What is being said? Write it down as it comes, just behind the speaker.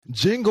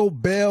Jingle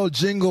bell,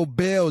 jingle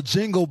bell,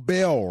 jingle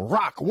bell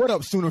rock. What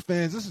up, Sooner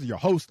fans? This is your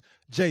host,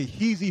 Jay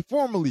Heasy,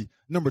 formerly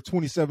number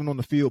 27 on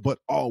the field, but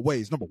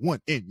always number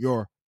 1 in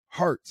your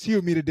hearts. Here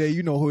with me today,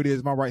 you know who it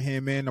is, my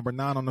right-hand man, number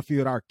 9 on the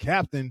field, our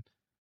captain,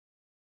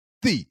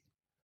 the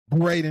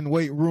Braden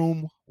Weight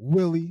Room,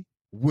 Willie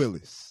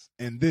Willis.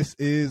 And this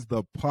is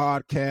the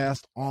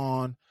podcast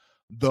on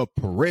the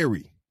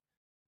Prairie.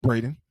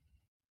 Braden.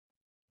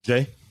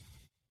 Jay.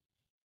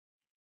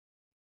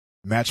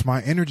 Match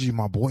my energy,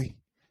 my boy.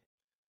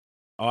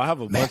 Oh, I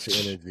have a bunch of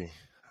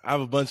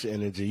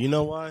energy. You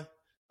know why?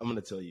 I'm going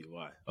to tell you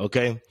why.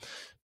 Okay.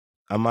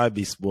 I might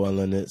be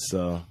spoiling it.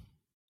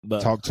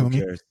 But talk to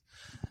me.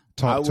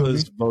 I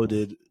was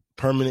voted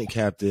permanent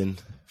captain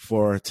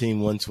for Team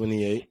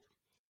 128.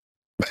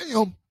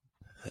 Bam.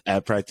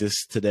 At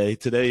practice today.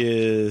 Today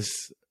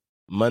is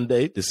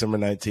Monday, December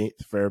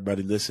 19th for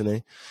everybody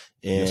listening.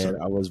 And yes,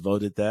 I was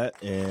voted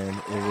that, and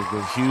it was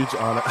a huge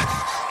honor.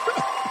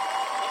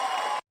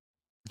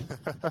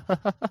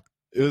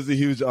 It was a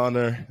huge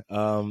honor.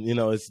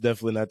 It's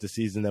definitely not the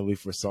season that we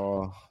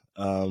foresaw.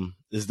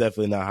 It's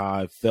definitely not how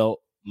I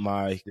felt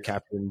my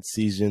captain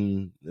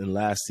season and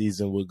last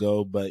season would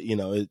go, but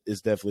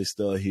it's definitely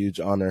still a huge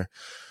honor.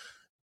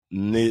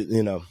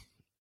 Either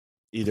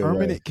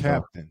permanent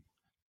captain.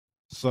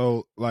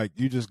 So, like,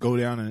 you just go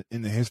down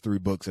in the history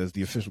books as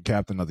the official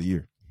captain of the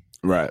year,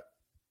 right?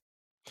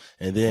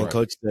 And then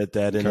Coach said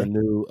that in the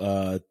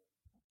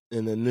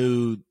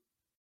new,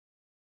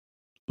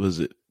 was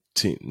it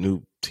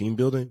new team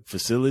building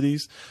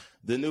facilities?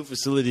 The new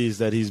facilities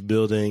that he's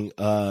building,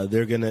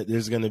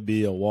 there's gonna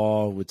be a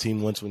wall with Team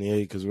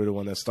 128 because we're the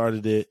one that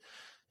started it,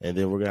 and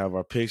then we're gonna have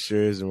our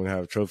pictures and we're gonna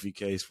have a trophy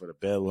case for the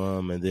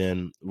bedlam, and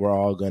then we're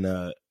all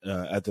gonna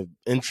at the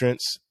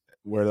entrance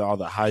where all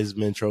the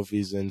Heisman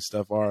trophies and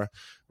stuff are,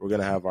 we're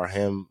gonna have our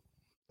hand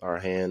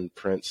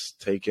prints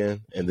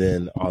taken, and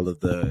then all of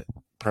the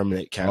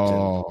permanent captains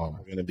are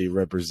gonna be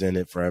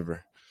represented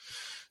forever.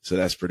 So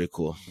that's pretty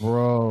cool,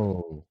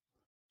 bro.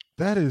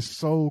 That is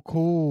so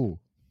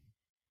cool.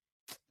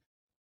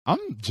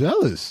 I'm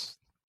jealous.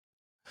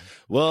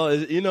 Well,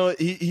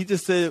 he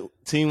just said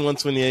Team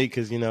 128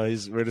 because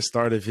we're the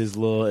start of his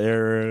little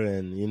era,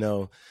 and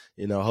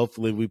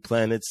hopefully we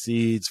planted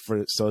seeds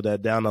so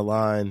that down the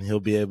line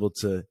he'll be able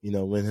to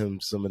win him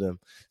some of them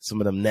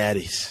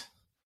natties.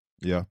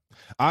 Yeah,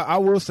 I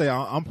will say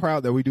I'm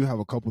proud that we do have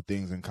a couple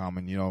things in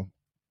common.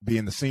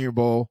 Being the Senior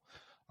Bowl,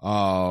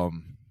 got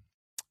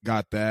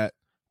that.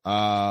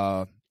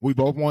 We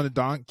both won the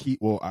Don Key.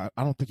 Well, I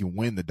don't think you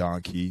win the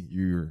Don Key.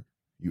 You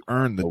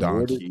earned the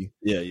Don Key.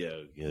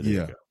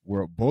 Yeah.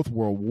 We're both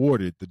were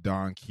awarded the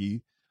Don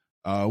Key.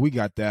 We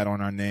got that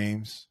on our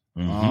names.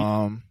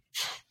 Mm-hmm.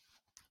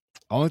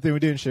 Only thing we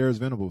didn't share is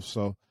Venables.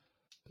 So,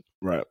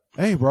 right.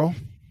 Hey, bro.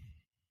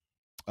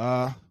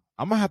 I'm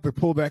gonna have to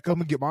pull back up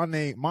and get my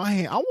hand.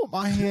 I want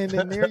my hand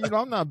in there.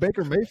 I'm not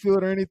Baker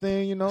Mayfield or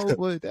anything.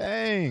 But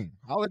dang,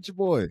 I'll let your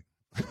boy.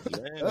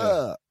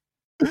 Man.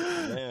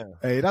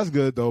 Hey, that's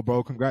good though,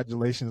 bro.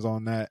 Congratulations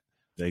on that.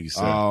 Thank you,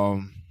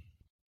 sir.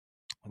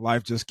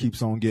 Life just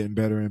keeps on getting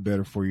better and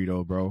better for you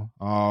though, bro.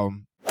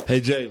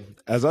 Hey Jay,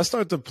 as I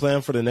start to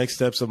plan for the next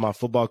steps of my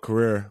football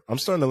career, I'm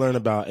starting to learn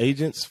about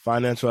agents,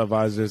 financial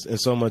advisors, and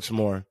so much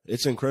more.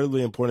 It's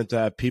incredibly important to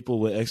have people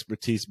with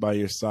expertise by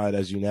your side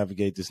as you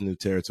navigate this new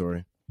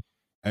territory.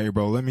 Hey,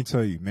 bro, let me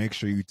tell you, make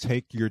sure you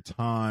take your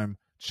time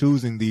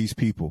choosing these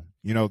people.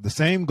 The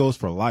same goes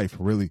for life,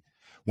 really.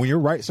 When your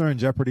rights are in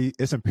jeopardy,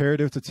 it's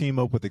imperative to team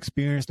up with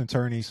experienced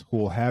attorneys who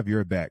will have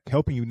your back,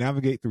 helping you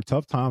navigate through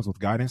tough times with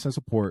guidance and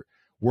support,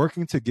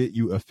 working to get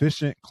you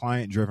efficient,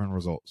 client-driven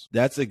results.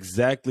 That's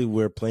exactly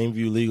where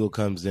Plainview Legal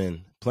comes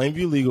in.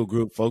 Plainview Legal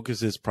Group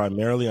focuses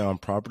primarily on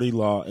property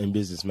law and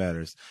business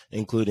matters,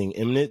 including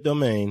eminent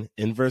domain,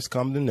 inverse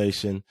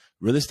condemnation,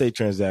 real estate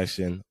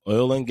transaction,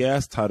 oil and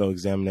gas title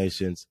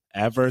examinations,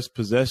 adverse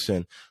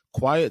possession,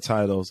 quiet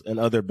titles, and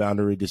other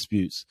boundary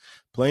disputes.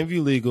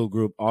 Plainview Legal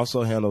Group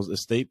also handles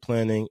estate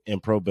planning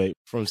and probate,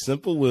 from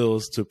simple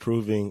wills to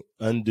proving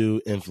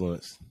undue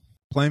influence.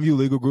 Plainview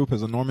Legal Group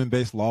is a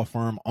Norman-based law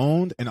firm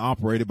owned and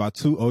operated by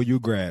 2 OU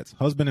grads,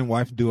 husband and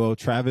wife duo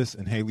Travis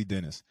and Haley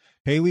Dennis.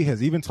 Haley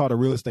has even taught a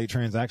real estate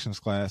transactions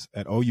class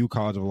at OU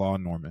College of Law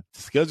in Norman.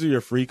 To schedule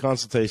your free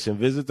consultation,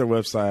 visit their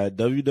website at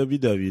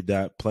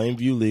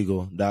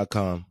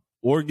www.plainviewlegal.com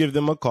or give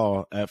them a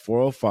call at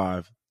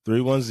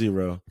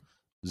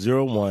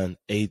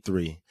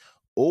 405-310-0183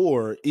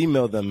 or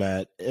email them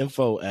at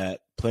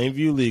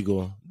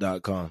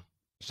info@plainviewlegal.com.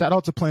 Shout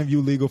out to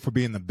Plainview Legal for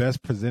being the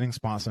best presenting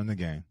sponsor in the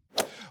game.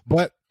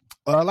 But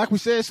like we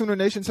said, Sooner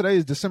Nation, today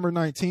is December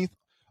 19th,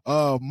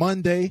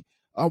 Monday.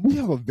 We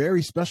have a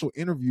very special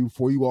interview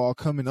for you all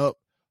coming up.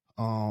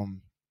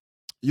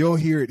 You'll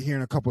hear it here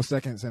in a couple of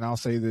seconds, and I'll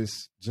say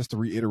this just to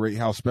reiterate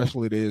how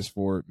special it is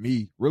for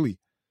me, really,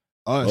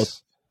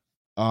 us.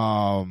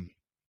 Like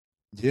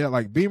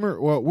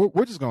Beamer. Well,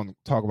 we're just going to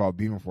talk about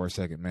Beamer for a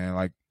second, man.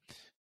 Like,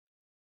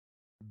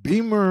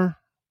 Beamer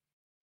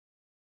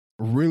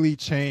really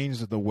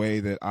changed the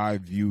way that I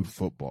view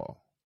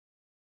football.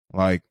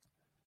 Like,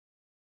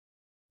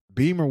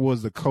 Beamer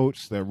was the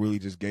coach that really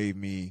just gave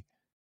me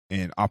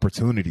an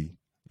opportunity.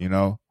 You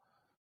know,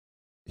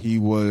 he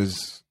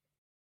was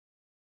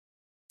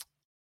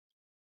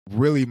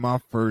really my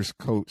first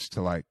coach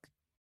to, like,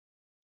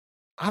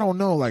 I don't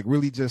know, like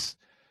really just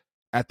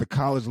at the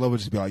college level,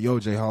 just be like, yo,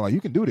 Jay Hall, like,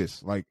 you can do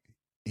this. Like,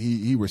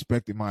 he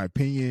respected my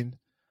opinion.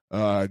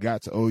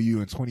 Got to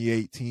OU in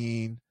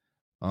 2018.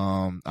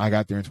 I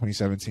got there in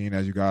 2017,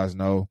 as you guys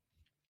know,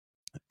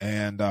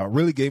 and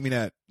really gave me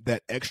that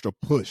extra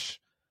push.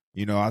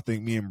 You know, I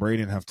think me and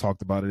Braden have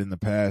talked about it in the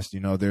past. You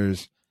know,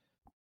 there's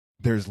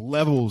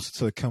levels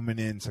to coming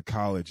into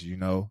college. You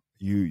know,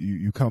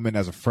 you come in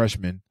as a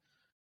freshman,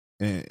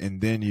 and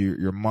then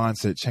your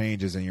mindset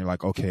changes, and you're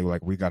like, okay,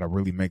 like we got to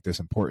really make this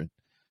important.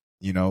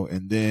 You know,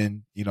 and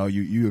then, you know,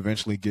 you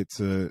eventually get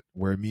to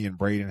where me and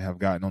Braden have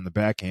gotten on the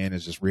back end,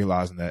 is just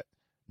realizing that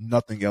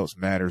nothing else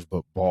matters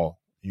but ball.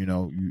 You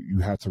know, you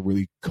have to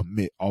really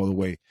commit all the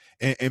way.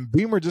 And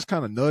Beamer just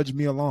kind of nudged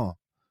me along,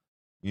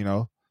 you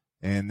know,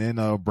 and then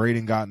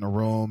Braden got in the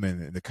room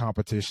and the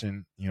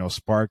competition, you know,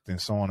 sparked and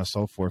so on and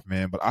so forth,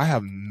 man. But I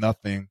have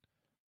nothing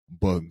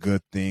but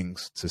good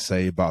things to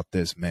say about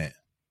this man.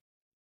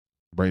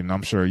 Braden,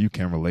 I'm sure you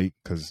can relate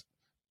because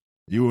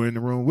you were in the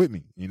room with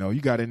me. You know,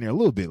 you got in there a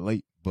little bit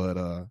late, but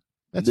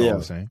that's all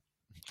I'm saying.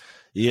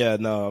 Yeah,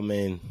 no, I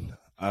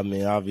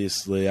mean,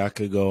 obviously, I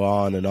could go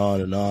on and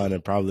on and on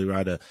and probably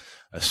write a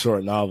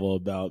short novel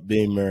about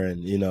Beamer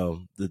and, you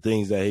know, the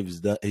things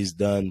that he's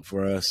done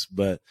for us.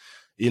 But,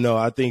 you know,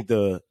 I think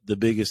the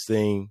biggest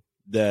thing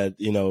that,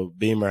 you know,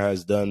 Beamer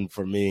has done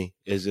for me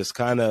is just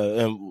kind of,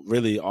 and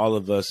really all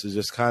of us, is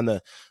just kind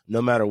of,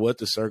 no matter what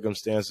the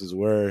circumstances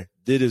were,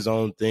 did his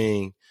own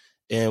thing.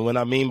 And what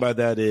I mean by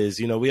that is,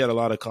 you know, we had a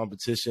lot of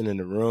competition in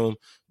the room,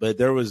 but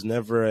there was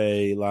never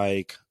a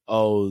like,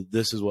 oh,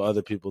 this is what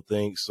other people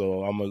think,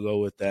 so I'm going to go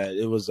with that.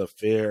 It was a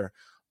fair,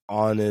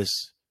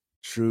 honest,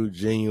 true,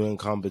 genuine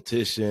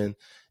competition.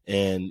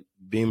 And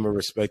Beamer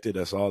respected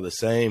us all the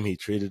same. He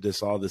treated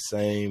us all the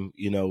same.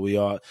 You know, we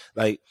all,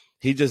 like,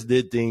 he just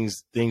did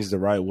things the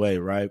right way,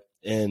 right?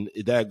 And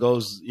that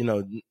goes, you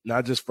know,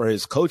 not just for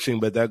his coaching,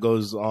 but that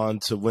goes on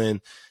to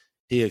when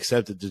he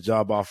accepted the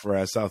job offer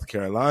at South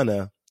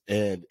Carolina.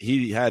 And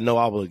he had no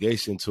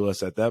obligation to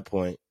us at that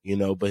point, you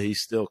know, but he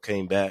still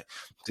came back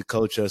to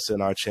coach us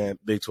in our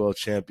Big 12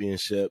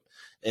 championship.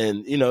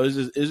 And, you know, it's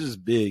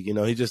just big. You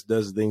know, he just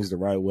does things the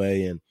right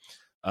way. And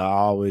I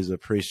always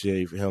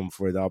appreciate him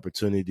for the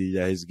opportunity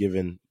that he's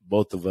given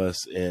both of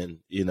us, and,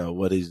 you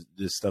know, this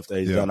stuff that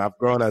he's done. I've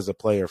grown as a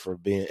player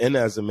and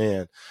as a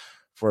man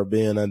for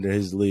being under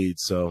his lead.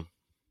 So,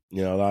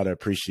 you know, a lot of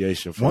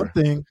appreciation for one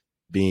thing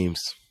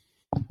Beams.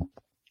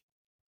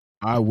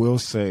 I will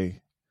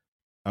say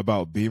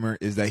about Beamer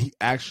is that he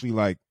actually,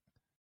 like,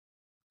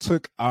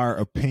 took our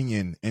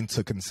opinion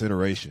into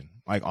consideration,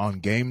 like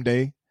on game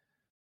day.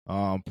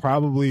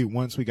 Probably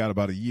once we got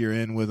about a year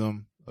in with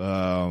him,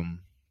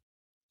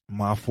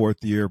 my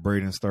fourth year,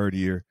 Braden's third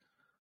year,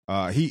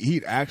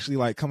 he'd actually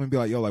like come and be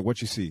like, yo, like,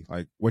 what you see?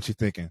 Like, what you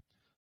thinking?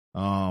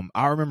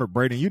 I remember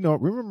Braden, you know,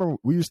 remember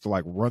we used to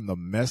like run the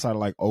mess out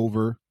of like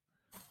over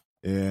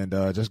and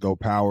just go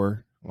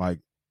power, like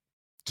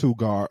two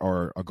guard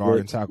or a guard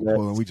and tackle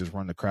pull, and we just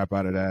run the crap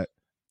out of that.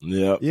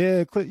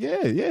 Yeah,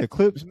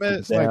 clips,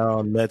 Mets, down,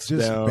 like Mets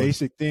just down.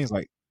 Basic things,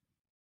 like,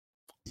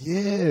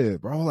 yeah,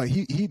 bro, like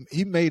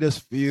he made us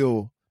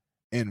feel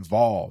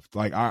involved,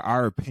 like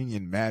our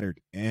opinion mattered.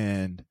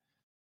 And,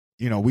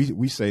 you know,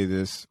 we say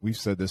this, we've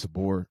said this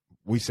before,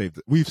 we've said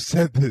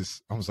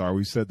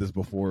this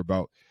before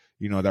about,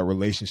 you know, that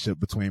relationship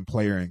between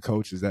player and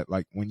coach, is that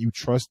like when you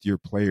trust your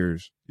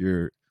players,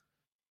 you're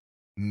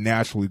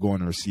naturally going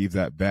to receive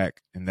that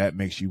back, and that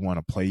makes you want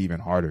to play even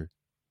harder.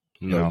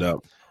 No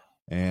doubt.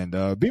 And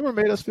Beamer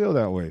made us feel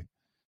that way.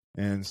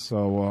 And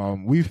so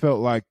we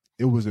felt like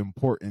it was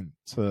important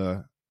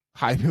to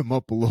hype him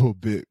up a little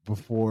bit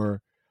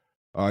before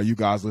you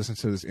guys listen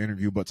to this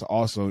interview, but to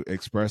also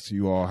express to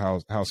you all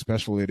how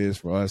special it is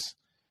for us.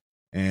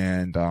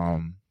 And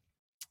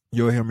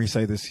you'll hear me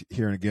say this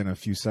here and again in a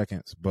few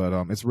seconds, but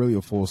it's really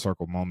a full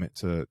circle moment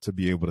to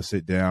be able to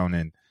sit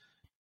down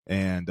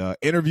and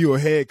interview a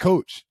head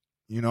coach.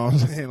 You know what I'm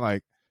saying?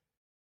 Like,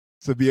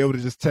 to be able to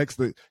just text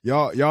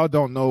y'all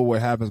don't know what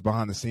happens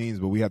behind the scenes,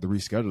 but we had to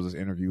reschedule this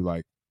interview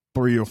like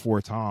 3 or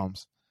 4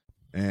 times.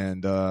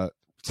 And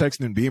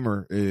texting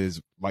Beamer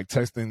is like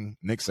texting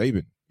Nick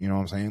Saban. You know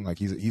what I'm saying? Like,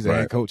 he's a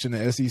head coach in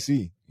the SEC,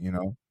 you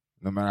know,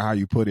 no matter how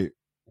you put it.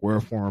 We're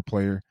a former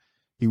player.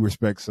 He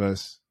respects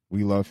us.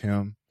 We love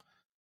him.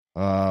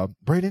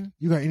 Braden,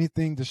 you got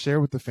anything to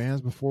share with the fans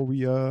before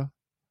we let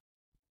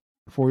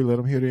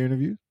them hear the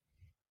interview?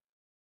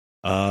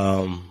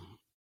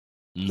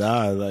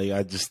 Nah, like,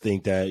 I just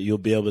think that you'll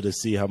be able to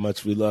see how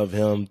much we love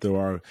him through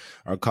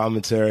our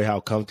commentary, how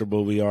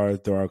comfortable we are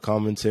through our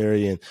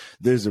commentary. And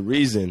there's a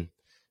reason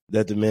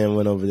that the man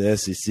went over the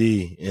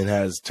SEC and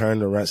has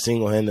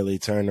single-handedly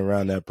turned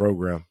around that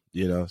program,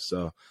 you know?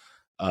 So,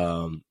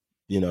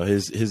 you know,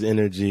 his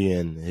energy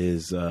and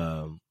his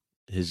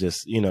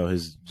just, you know,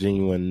 his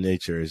genuine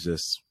nature is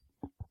just,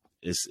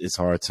 it's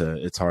hard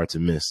to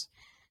miss.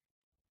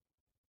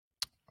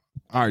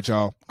 All right,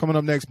 y'all. Coming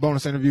up next,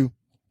 bonus interview.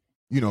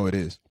 You know it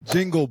is.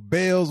 Jingle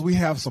bells. We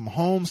have some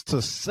homes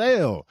to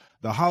sell.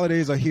 The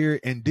holidays are here,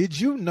 and did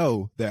you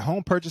know that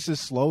home purchases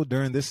slow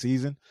during this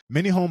season?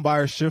 Many home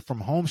buyers shift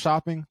from home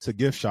shopping to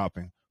gift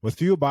shopping. With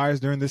fewer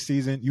buyers during this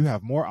season, you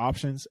have more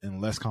options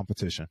and less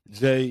competition.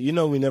 Jay, you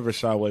know we never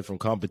shy away from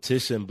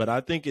competition, but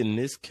I think in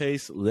this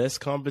case, less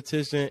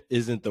competition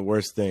isn't the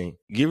worst thing.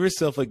 Give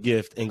yourself a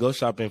gift and go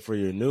shopping for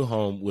your new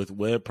home with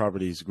Webb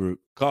Properties Group.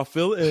 Call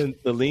Phil and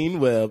Eileen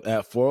Webb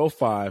at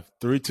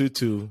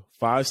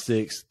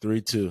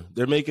 405-322-5632.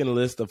 They're making a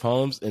list of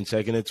homes and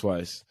checking it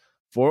twice.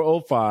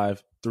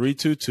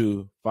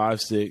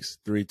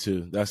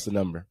 405-322-5632. That's the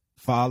number.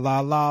 Fa la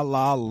la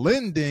la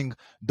lending.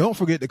 Don't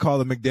forget to call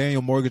the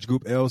McDaniel Mortgage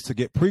Group L's to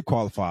get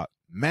pre-qualified.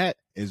 Matt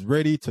is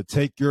ready to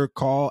take your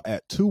call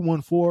at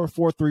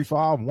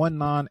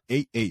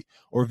 214-435-1988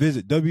 or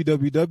visit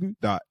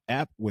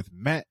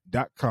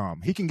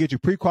www.appwithmatt.com. He can get you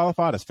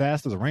pre-qualified as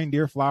fast as a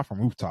reindeer fly from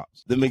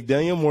rooftops. The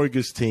McDaniel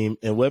Mortgage team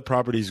and Webb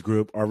Properties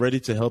Group are ready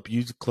to help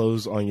you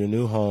close on your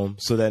new home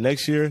so that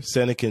next year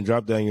Santa can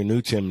drop down your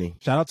new chimney.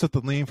 Shout out to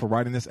Thaleen for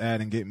writing this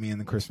ad and getting me in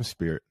the Christmas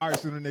spirit. All right,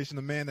 Sooner Nation,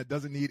 the man that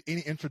doesn't need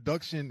any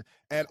introduction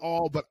at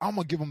all, but I'm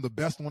going to give him the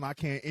best one I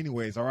can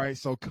anyways, all right?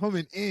 So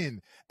coming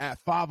in at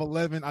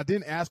 5'11", I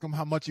didn't ask him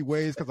how much he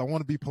weighs because I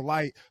want to be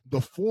polite. The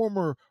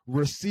former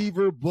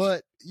receiver,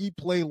 but he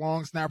played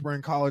long snapper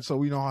in college, so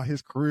we know how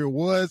his career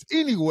was.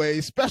 Anyway,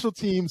 special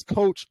teams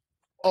coach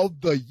of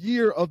the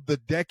year of the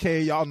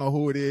decade. Y'all know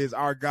who it is.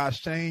 Our guy,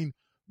 Shane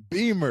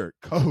Beamer.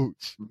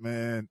 Coach,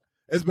 man,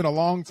 it's been a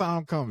long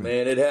time coming.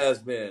 Man, it has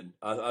been.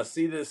 I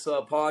see this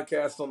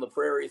podcast on the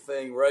Prairie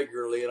thing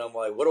regularly, and I'm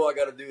like, what do I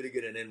got to do to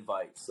get an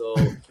invite? So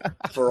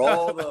for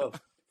all the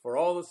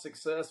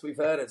success we've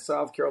had at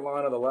South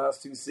Carolina the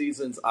last 2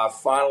 seasons, I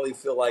finally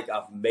feel like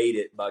I've made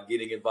it by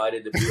getting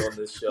invited to be on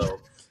this show.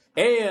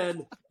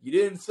 And you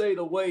didn't say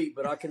the weight,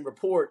 but I can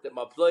report that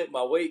my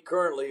weight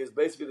currently is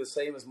basically the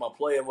same as my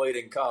playing weight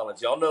in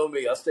college. Y'all know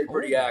me; I stay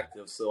pretty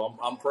active, so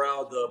I'm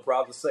proud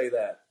to say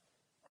that.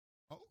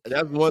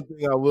 That's one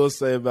thing I will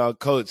say about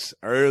Coach.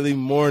 Early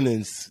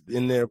mornings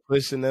in there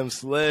pushing them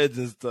sleds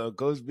and stuff.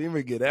 Coach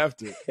Beamer get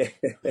after it.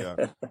 Yeah.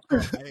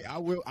 Hey, I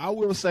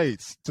will say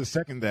to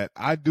second that,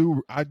 I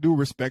do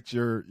respect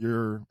your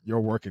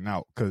working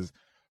out, because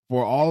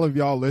for all of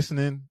y'all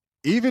listening,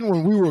 even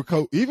when we were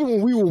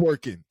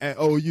working at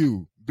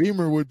OU,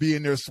 Beamer would be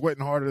in there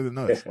sweating harder than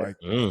us. Like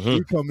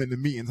we come into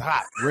meetings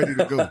hot, ready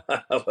to go.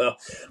 Well,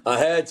 I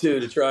had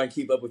to try and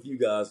keep up with you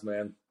guys,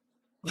 man.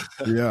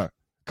 Yeah.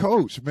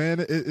 Coach,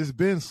 man, it's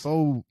been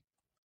so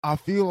 – I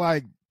feel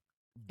like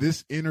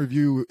this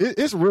interview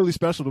it's really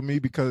special to me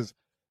because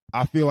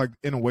I feel like,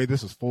 in a way,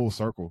 this is full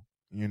circle.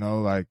 You know,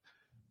 like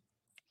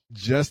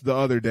just the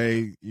other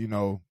day, you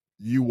know,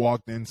 you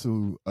walked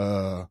into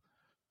a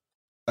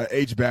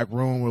H-back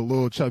room with a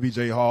little chubby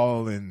J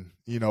Hall, and,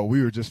 you know,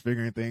 we were just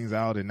figuring things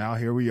out, and now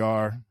here we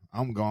are.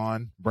 I'm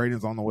gone.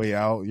 Braden's on the way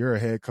out. You're a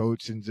head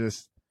coach, and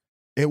just –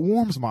 it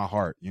warms my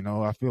heart, you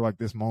know. I feel like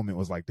this moment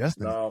was like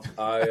destiny. No,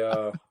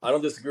 I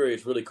don't disagree.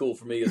 It's really cool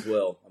for me as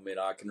well. I mean,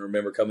 I can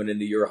remember coming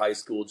into your high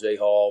school, J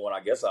Hall, when I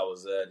guess I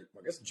was at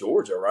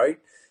Georgia, right?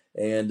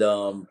 And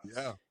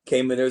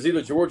came in. There was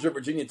either Georgia or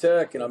Virginia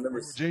Tech, and I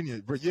remember Virginia.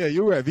 But yeah,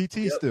 you were at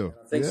VT still.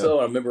 I think so.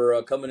 I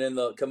remember coming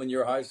in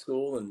your high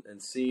school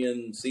and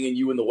seeing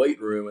you in the weight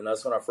room, and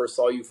that's when I first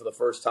saw you for the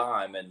first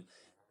time. And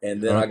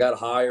then I got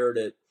hired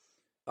at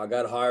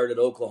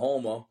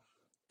Oklahoma.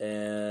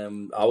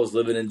 And I was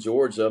living in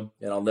Georgia,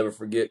 and I'll never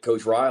forget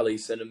Coach Riley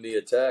sending me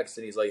a text,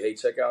 and he's like, "Hey,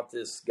 check out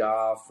this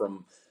guy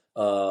from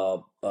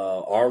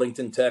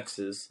Arlington,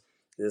 Texas.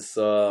 This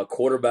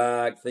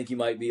quarterback. Think he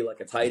might be like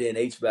a tight end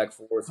H-back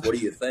for us. What do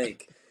you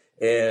think?"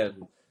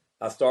 And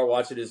I start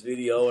watching this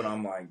video, and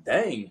I'm like,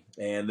 "Dang!"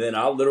 And then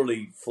I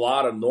literally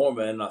fly to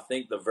Norman. I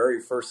think the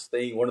very first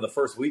thing, one of the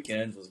first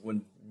weekends, was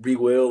when B.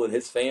 Will and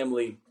his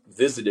family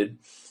visited.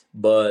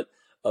 But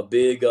a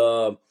big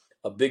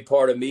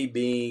part of me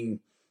being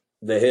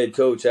the head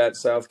coach at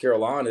South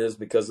Carolina is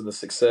because of the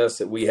success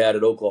that we had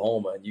at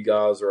Oklahoma, and you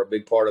guys are a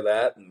big part of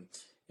that.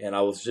 And I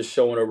was just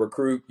showing a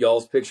recruit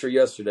y'all's picture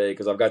yesterday,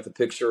 because I've got the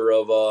picture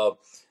of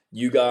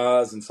you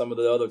guys and some of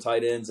the other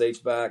tight ends,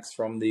 H-backs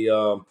from the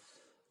I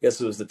guess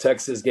it was the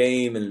Texas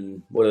game,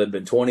 and what had it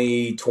been,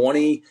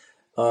 2020.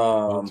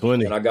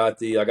 And I got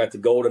the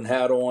golden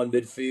hat on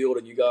midfield,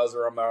 and you guys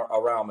are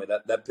around me.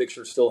 That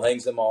picture still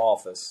hangs in my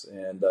office,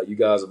 and you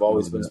guys have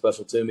always been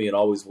special to me and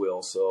always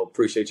will. So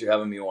appreciate you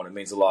having me on. It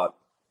means a lot.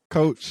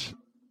 Coach,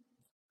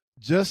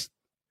 just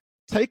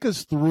take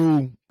us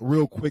through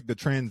real quick the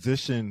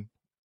transition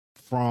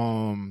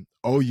from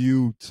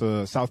OU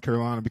to South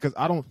Carolina, because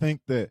I don't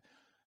think that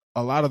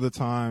a lot of the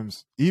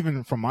times,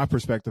 even from my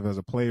perspective as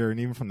a player and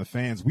even from the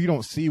fans, we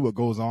don't see what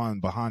goes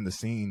on behind the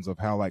scenes of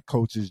how, like,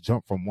 coaches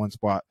jump from one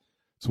spot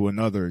to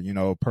another. You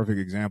know, perfect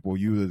example,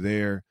 you were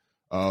there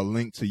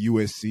linked to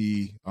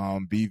USC,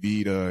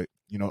 BV to,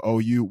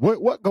 OU.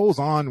 What goes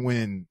on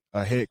when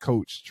a head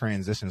coach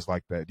transitions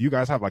like that? Do you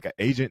guys have like an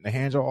agent to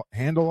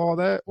handle all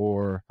that,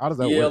 or how does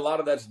that work? Yeah, a lot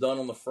of that's done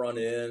on the front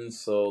end.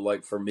 So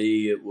like for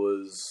me, it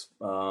was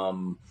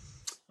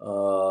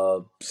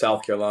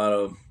South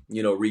Carolina,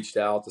 reached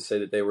out to say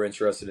that they were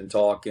interested in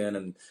talking,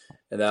 and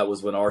that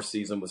was when our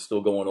season was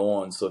still going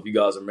on. So if you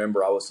guys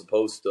remember,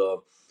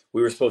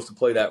 we were supposed to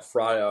play that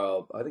Friday,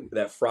 I think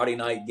that Friday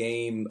night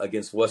game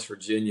against West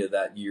Virginia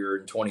that year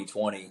in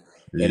 2020,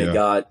 and it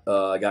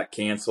got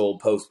canceled,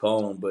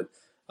 postponed. But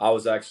I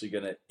was actually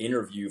going to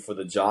interview for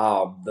the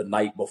job the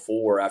night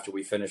before after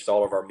we finished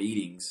all of our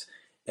meetings.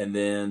 And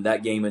then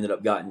that game ended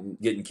up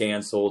getting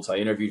canceled. So I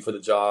interviewed for the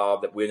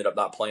job that we ended up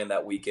not playing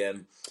that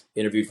weekend,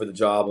 interviewed for the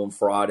job on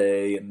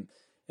Friday. And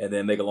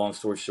then make a long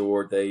story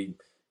short, they,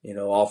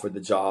 offered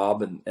the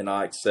job and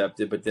I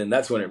accepted. But then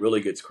that's when it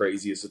really gets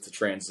crazy, is it's a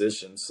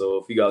transition. So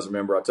if you guys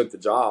remember, I took the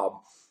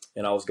job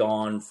and I was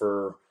gone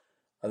for,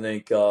 I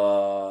think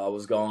I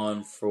was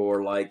gone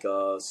for like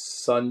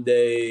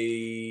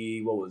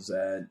Sunday. What was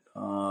that?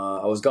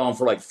 I was gone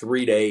for like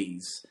 3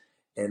 days.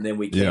 And then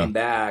we came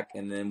back,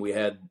 and then we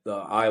had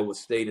Iowa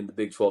State in the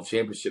Big 12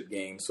 championship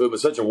game. So it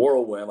was such a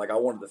whirlwind. Like, I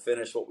wanted to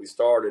finish what we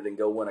started and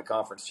go win a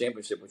conference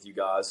championship with you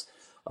guys.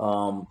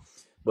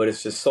 But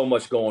it's just so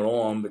much going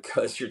on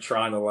because you're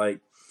trying to,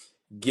 like,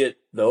 get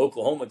the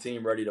Oklahoma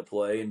team ready to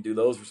play and do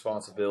those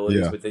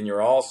responsibilities. But then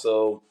you're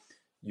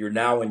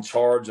now in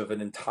charge of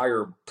an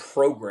entire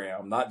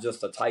program, not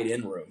just a tight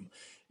end room.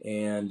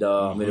 And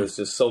it was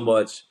just so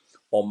much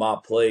on my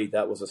plate.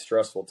 That was a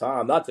stressful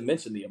time, not to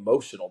mention the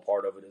emotional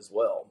part of it as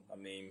well. I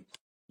mean,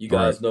 you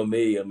guys know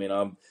me. I mean,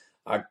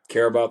 I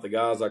care about the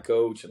guys I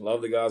coach and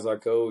love the guys I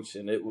coach.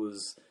 And it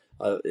was,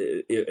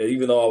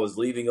 even though I was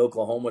leaving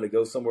Oklahoma to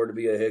go somewhere to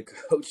be a head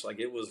coach, like,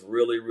 it was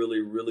really,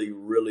 really, really,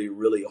 really,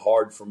 really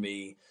hard for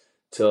me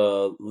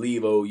to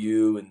leave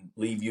OU and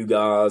leave you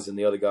guys and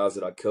the other guys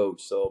that I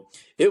coach. So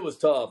it was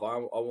tough. I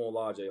won't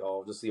lie, Jay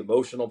Hall, just the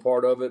emotional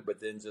part of it, but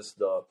then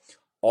just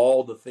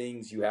all the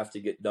things you have to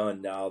get done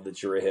now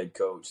that you're a head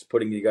coach,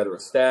 putting together a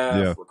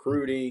staff,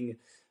 recruiting.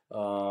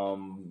 I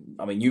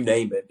mean, you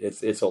name it.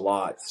 It's a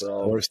lot.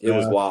 So it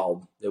was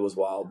wild. It was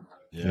wild.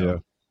 Yeah.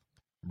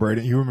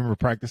 Braden, you remember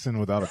practicing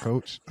without a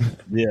coach?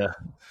 Yeah,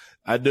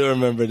 I do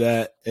remember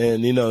that.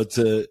 And,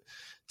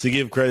 to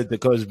give credit to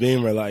Coach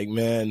Beamer, like,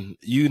 man,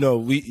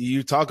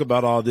 you talk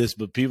about all this,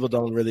 but people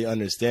don't really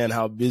understand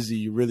how busy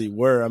you really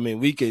were. I mean,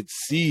 we could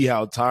see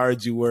how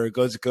tired you were.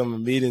 Coach would come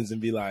in meetings and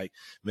be like,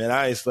 man,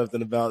 I ain't slept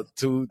in about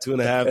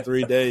 2.5,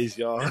 3 days,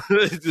 y'all.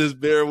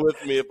 Just bear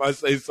with me. If I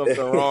say something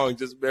wrong,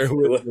 just bear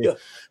with me.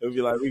 It'll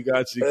be like, we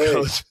got you,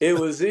 Coach. It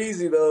was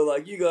easy, though.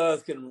 Like,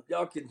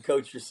 y'all can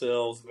coach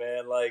yourselves,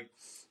 man. Like,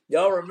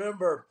 y'all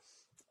remember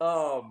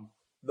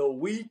the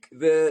week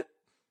that,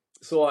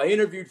 so I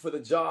interviewed for the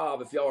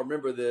job, if y'all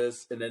remember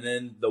this, and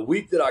then the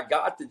week that I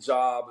got the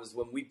job is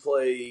when we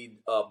played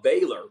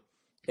Baylor,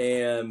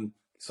 and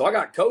so I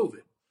got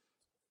COVID.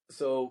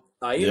 So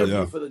I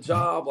interviewed for the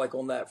job like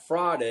on that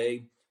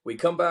Friday. We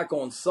come back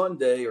on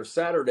Sunday or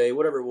Saturday,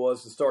 whatever it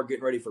was, to start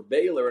getting ready for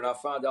Baylor, and I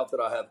found out that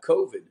I have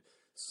COVID.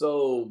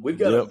 So we've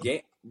got a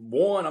game.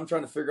 One, I'm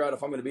trying to figure out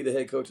if I'm going to be the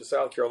head coach of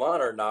South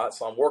Carolina or not,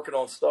 so I'm working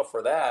on stuff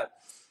for that.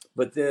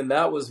 But then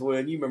that was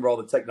when, you remember all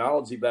the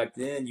technology back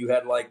then, you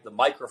had like the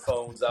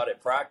microphones out at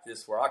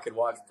practice where I could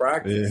watch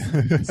practice.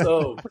 Yeah.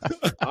 So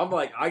I'm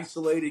like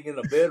isolating in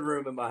a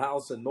bedroom in my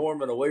house in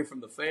Norman away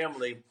from the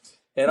family.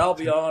 And I'll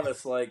be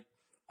honest, like,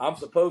 I'm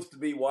supposed to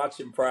be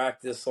watching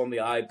practice on the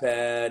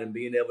iPad and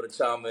being able to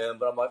chime in.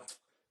 But I'm like,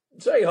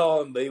 Jay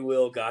Hall and B.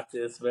 Will got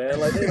this, man.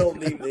 Like, they don't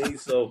need me.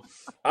 So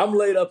I'm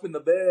laid up in the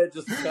bed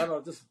just kind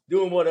of just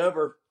doing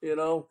whatever,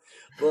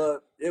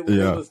 But it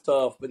was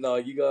tough. But no,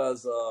 you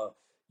guys,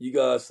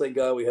 thank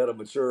God we had a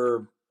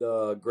mature,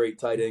 great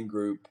tight end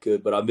group.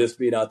 But I missed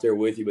being out there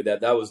with you. But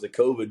that was the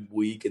COVID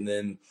week. And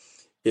then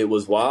it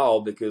was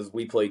wild because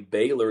we played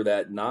Baylor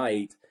that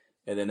night.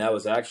 And then that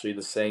was actually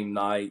the same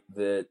night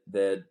that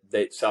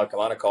South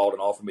Carolina called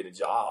and offered me the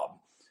job.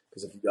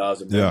 Because if you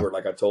guys remember,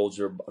 like I told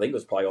you, I think it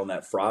was probably on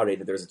that Friday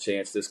that there's a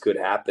chance this could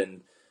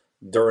happen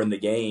during the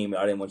game.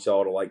 I didn't want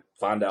y'all to like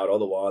find out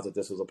otherwise that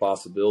this was a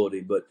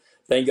possibility. But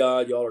thank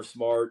God y'all are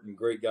smart and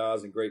great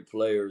guys and great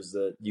players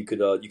that you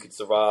could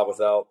survive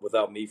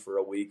without me for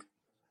a week.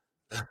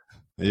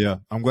 Yeah,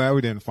 I'm glad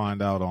we didn't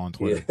find out on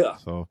Twitter. Yeah.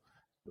 So.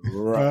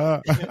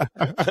 Right.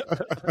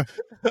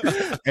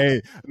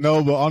 Hey,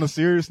 no, but on a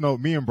serious note,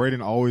 me and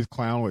Braden always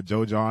clown with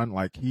Joe John.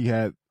 Like, he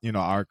had,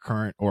 our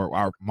current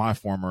or my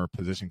former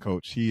position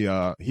coach. He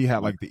had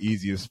like the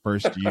easiest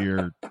first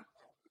year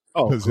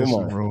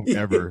position room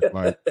ever.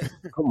 Like,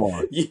 come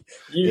on,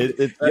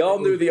 y'all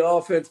knew the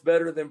offense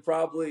better than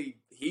probably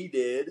he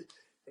did.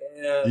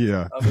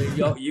 And, I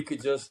mean, you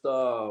could just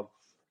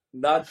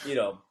not,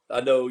 I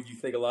know you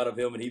think a lot of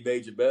him and he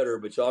made you better,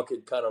 but y'all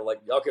could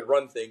y'all could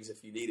run things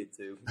if you needed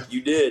to.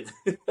 You did.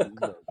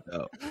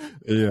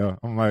 Yeah.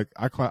 I'm like,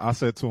 I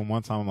said to him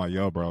one time, I'm like,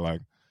 yo, bro, like,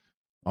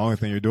 Only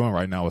thing you're doing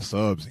right now is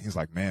subs. He's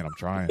like, man, I'm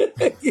trying.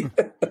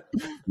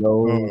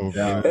 No,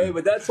 Hey,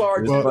 but that's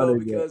hard too, Well, though,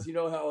 because you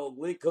know how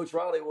Coach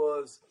Riley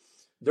was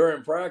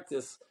during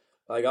practice.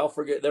 Like I'll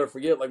never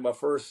forget, like my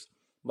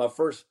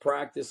first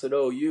practice at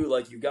OU.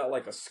 Like you got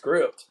like a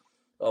script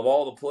of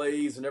all the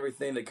plays and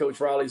everything that Coach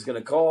Riley's going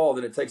to call.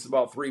 Then it takes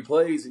about 3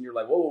 plays, and you're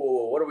like,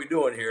 whoa, what are we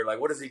doing here? Like,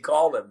 what does he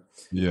call them?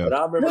 Yeah. But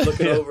I remember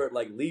looking over at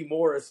like Lee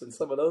Morris and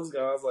some of those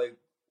guys, like,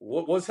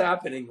 what's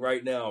happening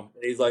right now?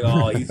 And he's like,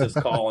 oh, he's just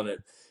calling it.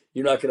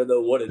 You're not going to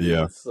know what it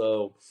is.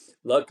 So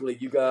luckily,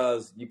 you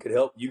guys could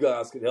help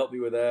me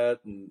with that,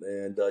 and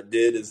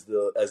did as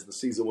the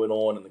season went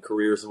on and the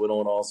careers went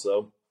on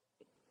also.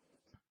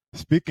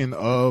 Speaking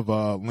of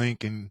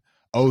Lincoln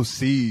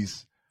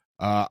OCs,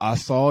 I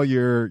saw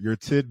your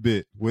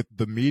tidbit with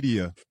the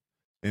media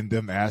and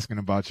them asking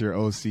about your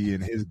OC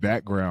and his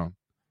background.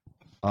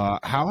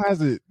 How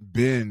has it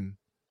been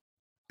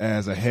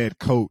as a head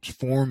coach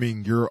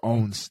forming your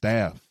own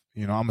staff?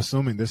 You know, I'm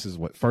assuming this is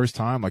first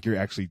time, like you're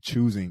actually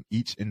choosing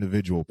each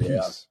individual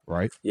piece,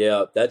 right?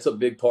 Yeah, that's a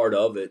big part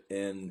of it.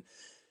 And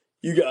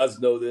you guys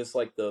know this,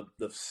 like the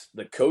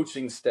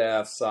coaching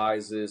staff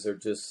sizes are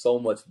just so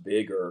much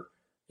bigger.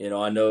 You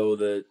know, I know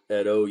that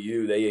at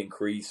OU they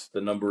increased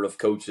the number of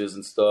coaches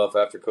and stuff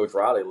after Coach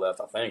Riley left,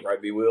 I think,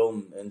 right, B.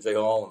 Will and Jay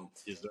Hall.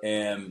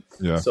 And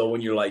so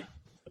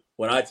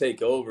when I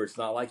take over, it's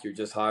not like you're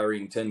just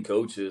hiring 10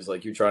 coaches.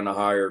 Like you're trying to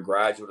hire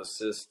graduate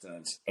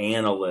assistants,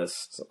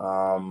 analysts,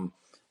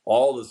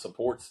 all the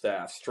support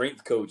staff,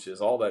 strength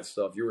coaches, all that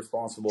stuff. You're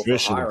responsible for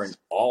hiring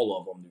all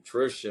of them: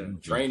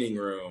 nutrition, training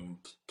room,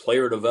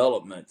 player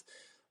development,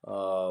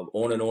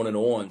 on and on and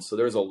on. So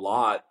there's a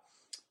lot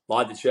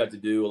that you have to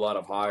do, a lot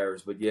of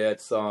hires. But yeah,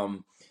 it's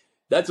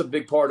that's a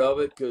big part of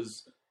it,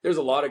 because there's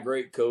a lot of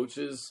great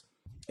coaches.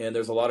 And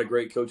there's a lot of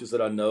great coaches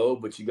that I know,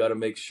 but you got to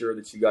make sure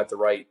that you got the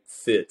right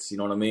fits. You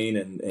know what I mean?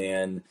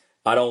 And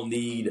I don't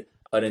need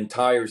an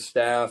entire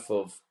staff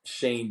of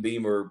Shane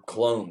Beamer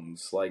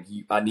clones. Like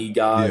I need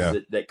guys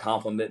that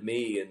complement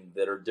me and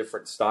that are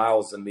different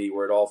styles than me,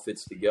 where it all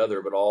fits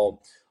together, but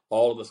all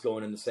of us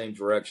going in the same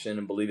direction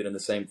and believing in the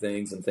same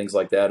things and things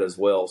like that as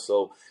well.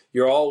 So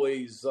you're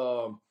always, I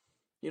don't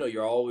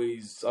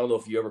know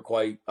if you ever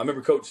I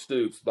remember Coach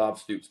Stoops, Bob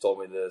Stoops told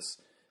me this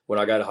when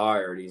I got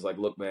hired. He's like,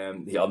 look,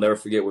 man, I'll never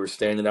forget, we were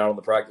standing out on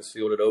the practice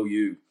field at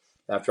OU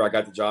after I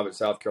got the job at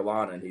South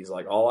Carolina. And he's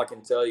like, all I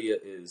can tell you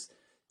is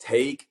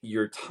take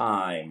your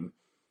time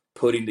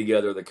putting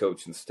together the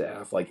coaching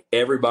staff. Like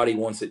everybody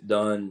wants it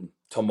done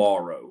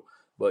tomorrow,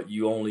 but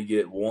you only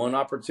get one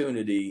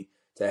opportunity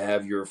to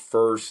have your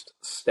first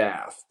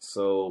staff.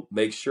 So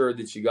make sure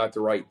that you got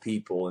the right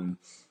people. And,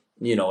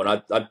 and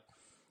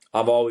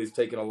I've always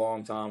taken a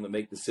long time to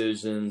make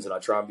decisions, and I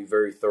try and be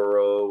very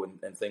thorough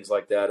and things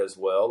like that as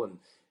well.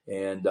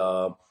 And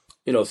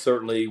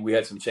certainly we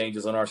had some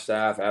changes on our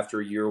staff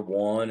after year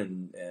one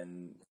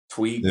and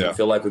tweaked and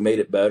feel like we made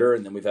it better.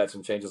 And then we've had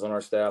some changes on our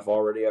staff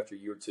already after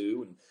year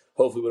 2, and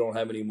hopefully we don't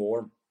have any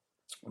more.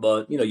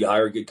 But, you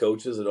hire good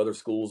coaches and other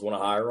schools want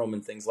to hire them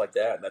and things like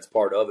that. And that's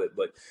part of it.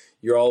 But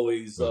you're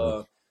always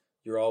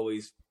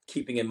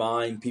keeping in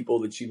mind people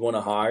that you want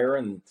to hire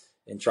and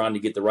trying to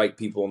get the right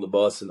people on the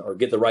bus or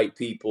get the right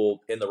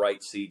people in the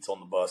right seats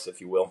on the bus,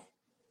 if you will.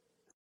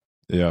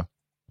 Yeah.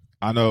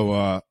 I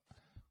know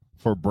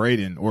for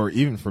Braden, or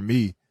even for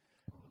me,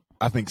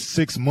 I think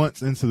 6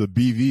 months into the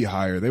BV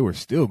hire, they were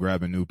still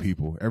grabbing new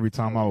people. Every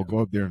time I would go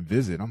up there and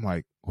visit, I'm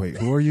like, wait,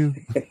 who are you?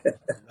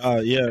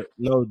 Yeah,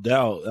 no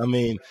doubt. I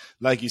mean,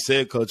 like you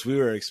said, Coach, we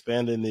were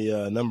expanding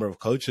the number of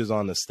coaches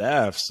on the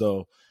staff.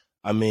 So,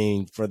 I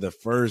mean, for the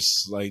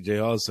first, like Jay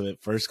Hall said,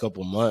 first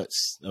couple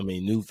months, I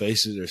mean, new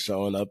faces are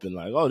showing up and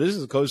like, oh, this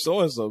is Coach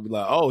so-and-so. Be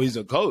like, oh, he's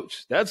a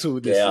coach. That's who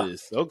this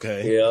is.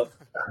 Okay. Yep.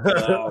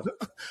 Wow.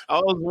 I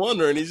was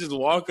wondering, he's just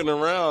walking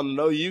around,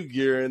 no U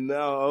gear, and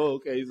now, oh,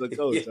 okay, he's a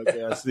coach.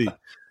 Okay, I see.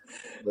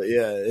 But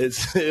yeah,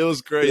 it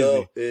was crazy.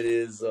 Yep, it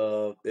is.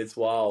 It's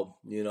wild.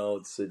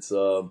 It's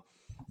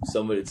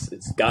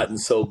gotten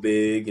so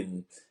big,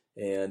 and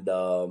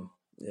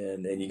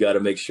you got to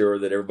make sure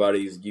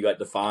that you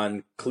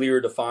got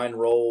clear defined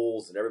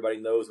roles, and everybody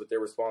knows what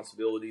their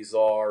responsibilities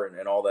are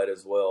and all that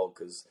as well.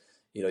 Because,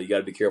 you got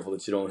to be careful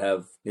that you don't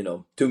have,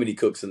 too many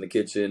cooks in the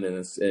kitchen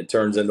and it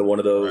turns into one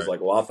of those like,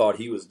 well, I thought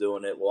he was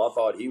doing it. Well, I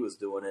thought he was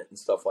doing it and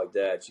stuff like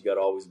that. You got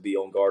to always be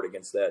on guard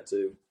against that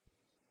too.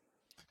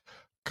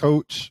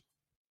 Coach,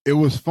 it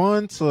was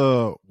fun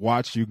to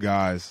watch you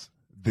guys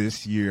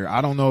this year.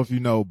 I don't know if you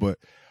know, but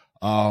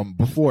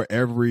before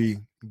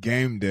every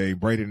game day,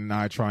 Braden and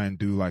I try and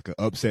do like an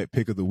upset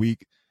pick of the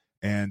week.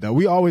 And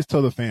we always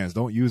tell the fans,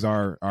 don't use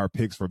our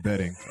picks for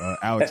betting.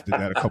 Alex did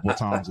that a couple of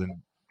times,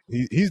 and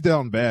he's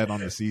down bad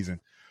on the season.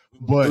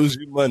 But lose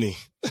you money.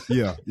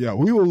 yeah,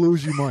 we will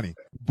lose you money.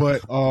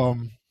 But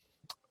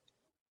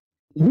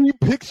we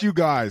picked you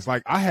guys.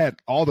 Like, I had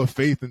all the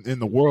faith in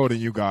the world in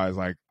you guys.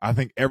 Like, I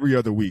think every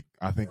other week,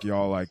 I think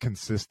y'all like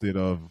consisted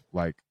of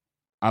like,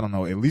 I don't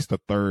know, at least a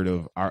third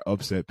of our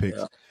upset picks.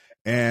 Yeah.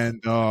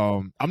 And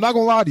I'm not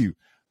gonna lie to you,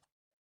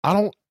 I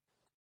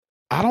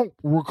don't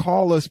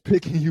recall us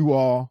picking you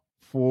all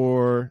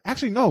for.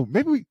 Actually, no.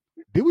 Maybe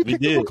did we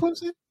pick them on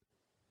Clemson?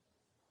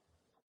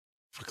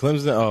 For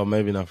Clemson? Oh,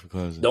 maybe not for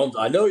Clemson.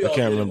 I know y'all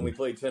did when we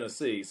played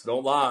Tennessee, so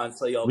don't lie and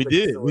say y'all. We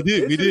did.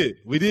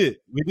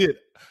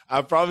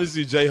 I promise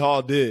you, Jay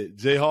Hall did.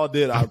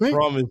 I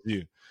promise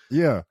you.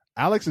 Yeah,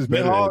 Alex is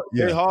better.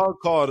 Jay Hall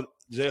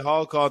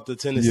called the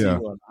Tennessee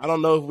one. I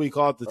don't know if we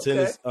called the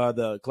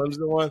the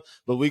Clemson one,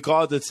 but we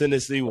called the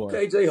Tennessee one.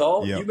 Okay, Jay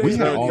Hall. You may be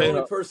the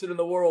only person in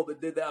the world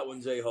that did that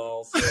one, Jay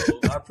Hall. So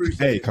I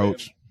appreciate it. Hey,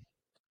 Coach.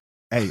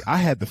 Man. Hey, I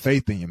had the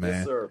faith in you, man.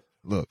 Yes, sir.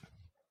 Look.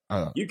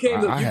 You came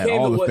to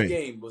what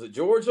game? Was it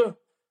Georgia?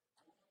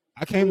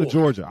 I came to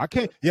Georgia.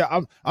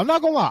 I'm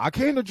not gonna lie. I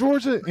came to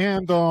Georgia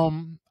and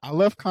I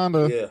left kind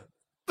of sad.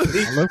 Me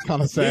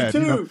too.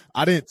 You know,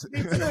 I didn't.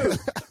 Me too.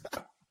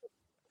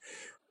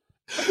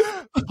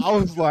 I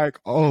was like,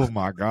 oh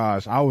my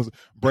gosh. I was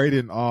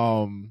Braden.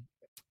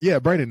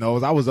 Braden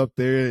knows. I was up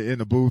there in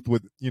the booth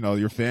with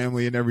your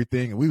family and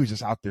everything, and we was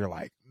just out there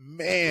like,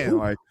 man,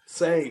 like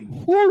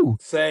same. Whoo.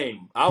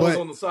 Same. I was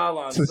on the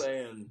sideline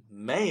saying,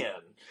 man.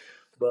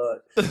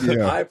 But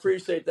I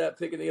appreciate that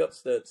picking the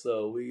upset.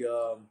 So we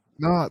to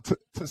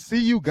see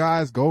you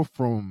guys go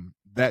from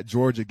that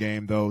Georgia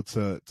game though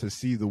to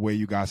see the way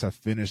you guys have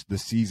finished the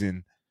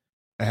season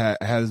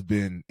has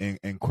been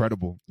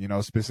incredible.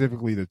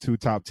 Specifically the 2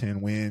 top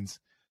 10 wins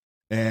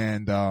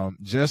and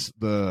just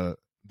the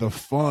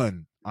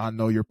fun I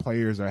know your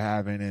players are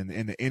having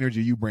and the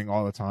energy you bring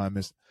all the time.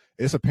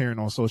 It's apparent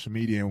on social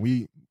media and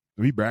we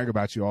brag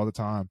about you all the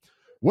time.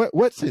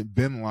 What's it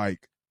been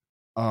like?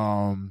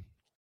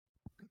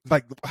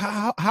 Like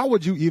how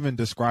would you even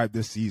describe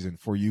this season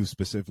for you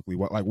specifically?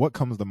 What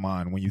comes to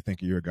mind when you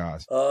think of your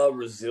guys?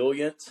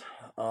 Resilient.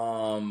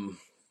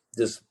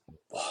 Just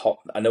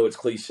I know it's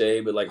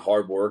cliche, but like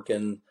hard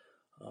working.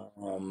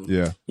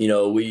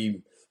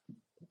 We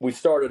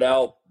started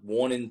out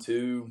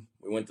 1-2.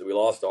 We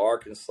lost to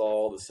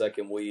Arkansas the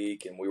second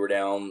week, and we were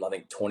down I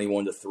think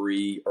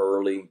 21-3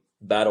 early.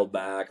 Battled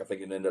back. I think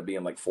it ended up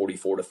being like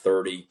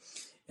 44-30,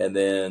 and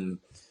then.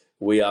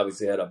 We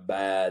obviously had a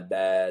bad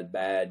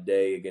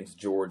day against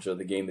Georgia,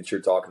 the game that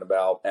you're talking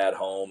about at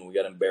home. We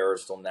got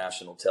embarrassed on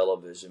national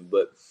television.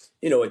 But,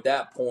 at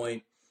that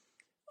point,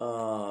 we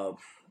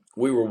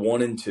were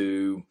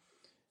 1-2.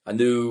 I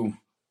knew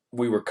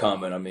we were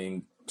coming. I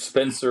mean,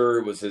 Spencer,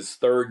 it was his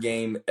third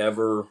game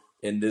ever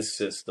in this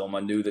system.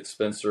 I knew that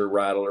Spencer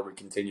Rattler would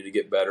continue to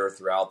get better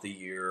throughout the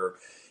year.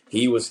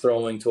 He was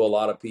throwing to a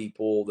lot of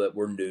people that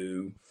were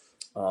new.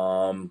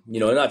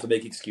 Not to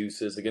make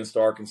excuses. Against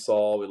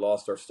Arkansas, we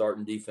lost our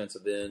starting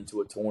defensive end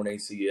to a torn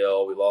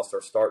ACL. We lost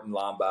our starting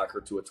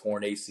linebacker to a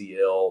torn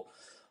ACL.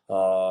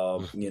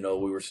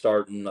 We were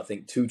starting, I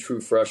think, 2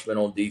 true freshmen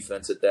on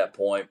defense at that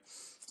point.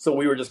 So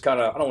we were just kind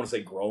of, I don't want to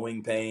say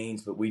growing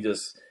pains, but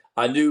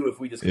I knew if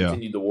we just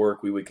continued to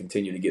work, we would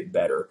continue to get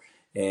better.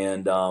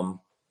 And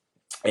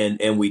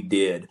we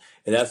did.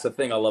 And that's the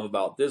thing I love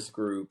about this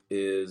group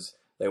is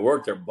they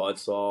work their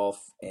butts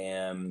off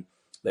and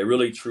they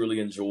really, truly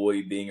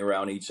enjoy being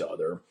around each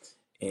other.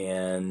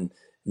 And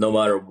no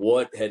matter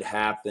what had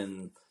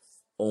happened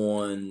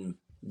on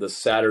the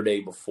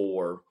Saturday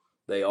before,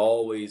 they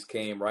always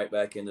came right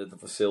back into the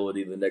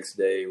facility the next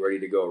day, ready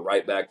to go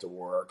right back to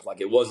work.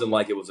 Like, it wasn't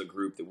like it was a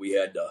group that we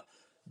had to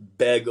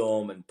beg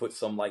them and put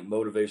some like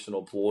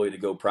motivational ploy to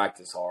go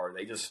practice hard.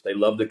 They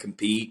love to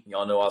compete.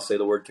 Y'all know I say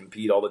the word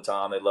compete all the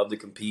time. They love to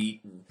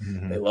compete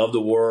and they love to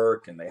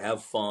work and they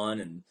have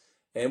fun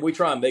and we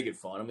try and make it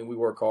fun. I mean, we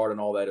work hard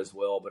and all that as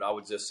well, but I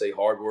would just say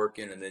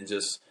hardworking and then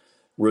just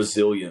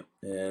resilient.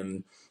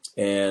 And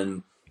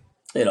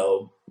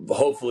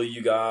hopefully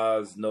you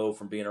guys know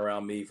from being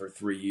around me for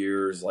 3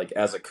 years, like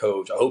as a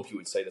coach, I hope you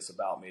would say this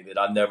about me, that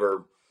I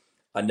never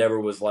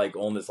was like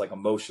on this like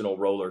emotional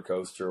roller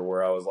coaster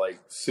where I was like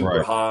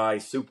super high,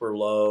 super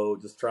low,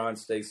 just try and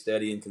stay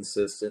steady and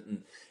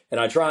consistent. And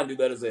I try and do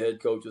that as a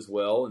head coach as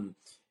well.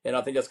 And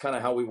I think that's kind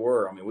of how we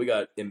were. I mean, we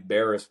got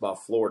embarrassed by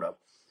Florida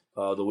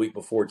the week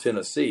before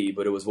Tennessee,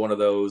 but it was one of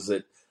those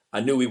that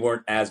I knew we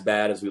weren't as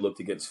bad as we looked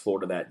against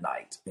Florida that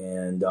night.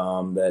 And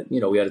that,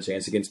 we had a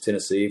chance against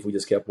Tennessee if we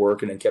just kept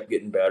working and kept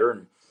getting better.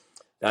 And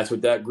that's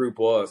what that group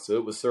was. So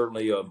it was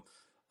certainly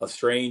a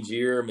strange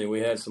year. I mean, we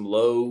had some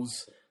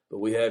lows, but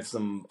we had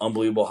some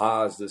unbelievable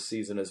highs this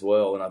season as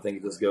well. And I think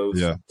it just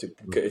goes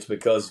it's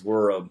because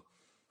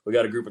we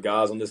got a group of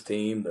guys on this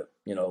team that,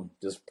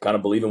 just kind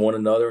of believe in one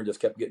another and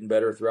just kept getting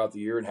better throughout the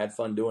year and had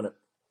fun doing it.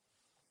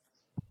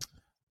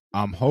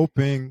 I'm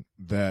hoping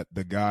that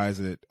the guys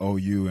at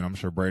OU, and I'm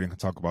sure Braden can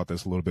talk about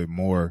this a little bit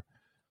more,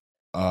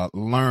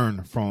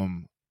 learn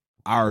from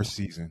our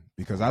season,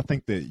 because I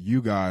think that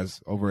you guys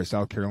over at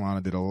South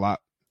Carolina did a lot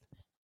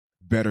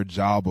better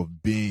job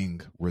of being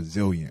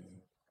resilient.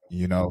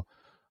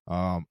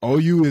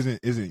 OU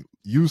isn't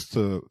used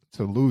to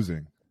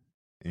losing.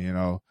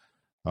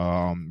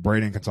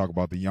 Braden can talk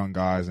about the young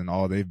guys and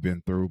all they've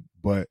been through,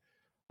 but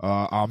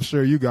I'm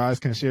sure you guys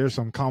can share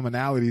some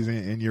commonalities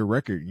in your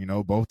record.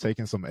 Both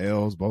taking some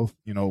L's, both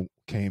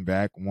came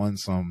back, won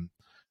some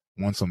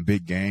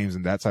big games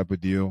and that type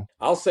of deal.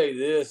 I'll say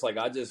this, like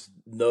I just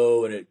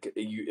know, and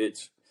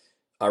it's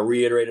I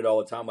reiterate it all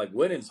the time. Like,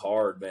 winning's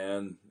hard,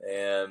 man.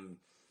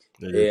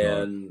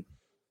 And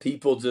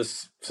people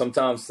just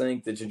sometimes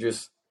think that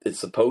it's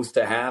supposed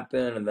to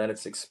happen and that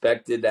it's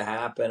expected to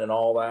happen and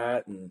all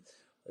that. And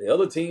the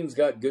other team's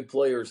got good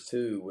players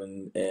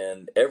too.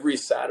 And every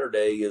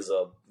Saturday is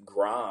a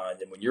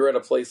grind. And when you're at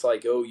a place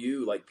like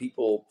OU, like,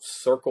 people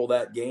circle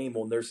that game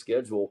on their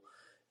schedule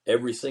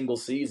every single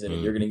season,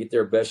 and you're going to get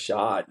their best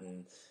shot.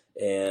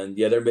 And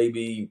yeah, there may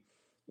be,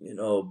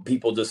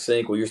 people just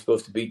think, well, you're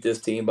supposed to beat this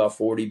team by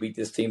 40, beat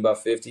this team by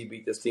 50,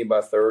 beat this team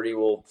by 30.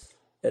 Well,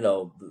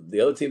 the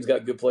other team's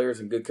got good players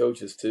and good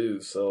coaches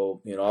too.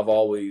 So,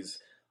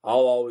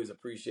 I'll always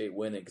appreciate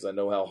winning, because I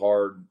know how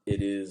hard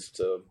it is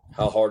to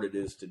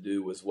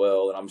do as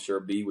well. And I'm sure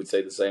B would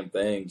say the same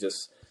thing,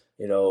 just,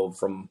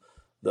 from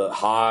the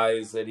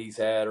highs that he's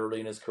had early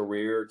in his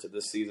career to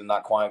this season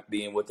not quite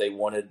being what they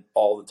wanted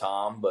all the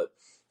time. But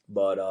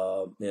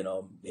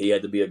he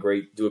had to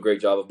do a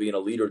great job of being a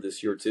leader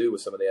this year too,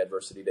 with some of the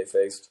adversity they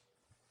faced.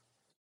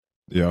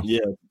 Yeah,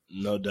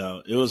 no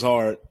doubt. It was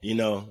hard.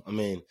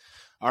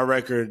 Our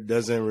record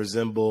doesn't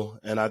resemble,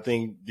 and I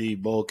think the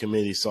bowl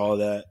committee saw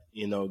that,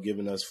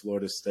 giving us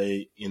Florida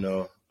State,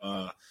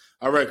 our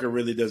record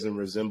really doesn't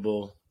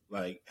resemble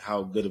like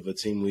how good of a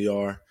team we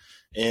are.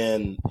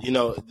 And,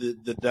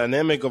 the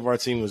dynamic of our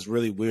team was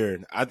really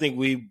weird. I think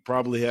we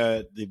probably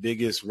had the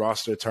biggest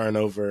roster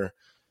turnover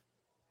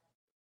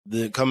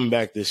coming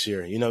back this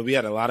year. We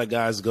had a lot of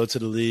guys go to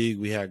the league.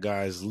 We had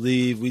guys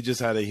leave. We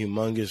just had a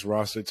humongous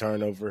roster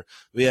turnover.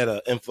 We had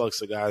an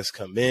influx of guys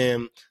come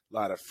in, a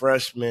lot of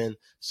freshmen.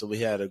 So we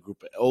had a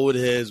group of old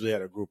heads. We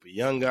had a group of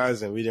young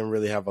guys, and we didn't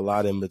really have a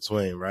lot in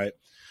between, right?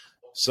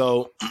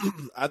 So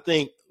I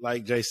think,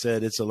 like Jay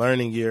said, it's a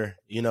learning year.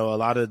 A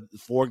lot of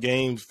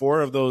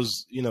 4 of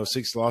those,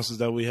 6 losses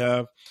that we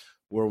have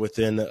were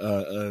within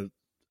a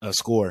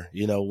score.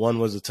 One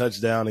was a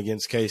touchdown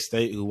against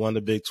K-State, who won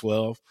the Big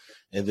 12,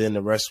 and then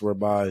the rest were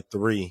by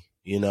 3.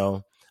 We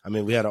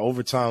had an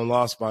overtime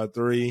loss by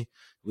 3.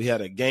 We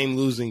had a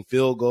game-losing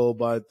field goal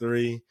by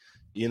 3.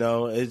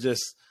 It's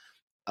just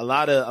a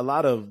lot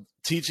of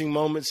teaching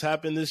moments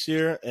happened this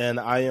year, and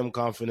I am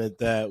confident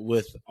that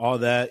with all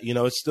that,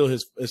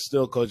 it's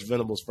still Coach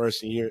Venable's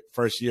first year.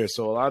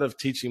 So a lot of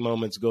teaching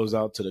moments goes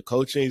out to the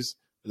coaching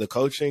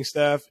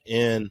staff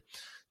and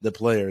the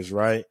players,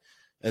 right?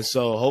 And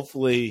so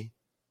hopefully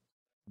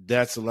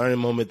that's a learning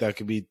moment that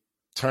could be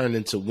turned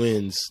into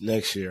wins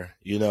next year,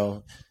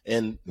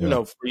 and,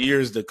 for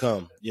years to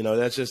come.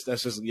 That's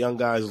just young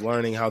guys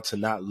learning how to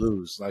not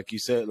lose. Like you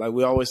said, like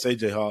we always say,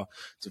 Jay Hall,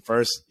 to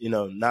first,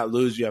 not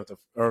lose, you have to,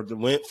 or to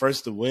win,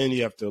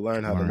 you have to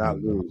learn how to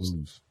not lose.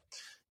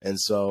 And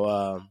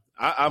so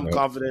I'm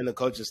confident in the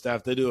coaching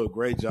staff. They do a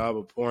great job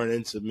of pouring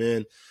into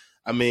men.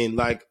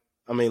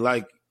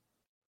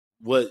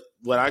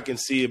 What I can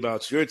see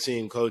about your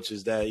team, Coach,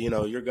 is that,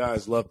 your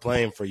guys love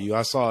playing for you.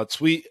 I saw a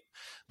tweet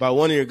by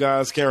one of your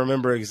guys, can't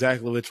remember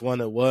exactly which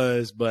one it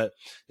was, but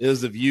it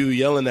was of you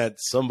yelling at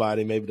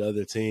somebody, maybe the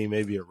other team,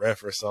 maybe a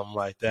ref or something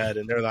like that.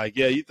 And they're like,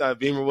 yeah, you thought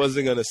Beamer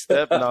wasn't going to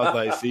step? And I was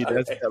like, see,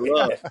 that's that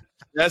love.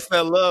 That's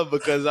that love,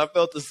 because I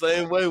felt the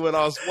same way when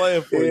I was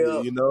playing for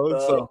you,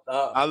 So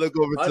I look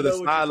over to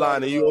the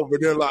sideline and you over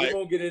there like. We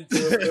won't get into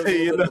it. There's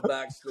a little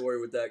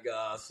backstory with that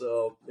guy.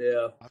 So,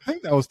 yeah. I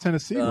think that was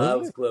Tennessee, that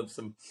was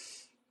Clemson.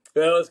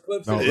 Yeah, it was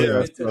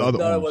Clemson.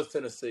 No, it was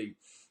Tennessee.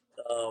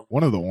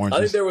 One of the oranges.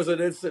 I think there was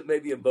an incident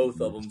maybe in both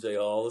of them, Jay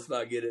Hall. Let's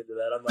not get into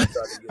that. I'm not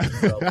trying to get in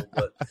trouble,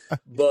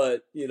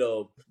 but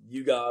you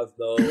guys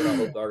know, and I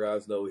hope our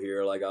guys know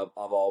here. Like I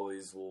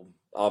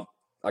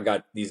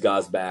got these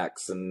guys'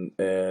 backs, and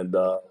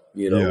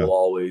we'll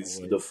always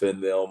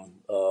defend them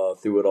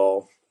through it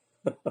all.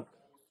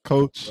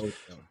 Coach,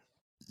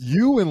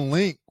 you and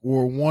Link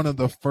were one of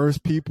the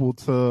first people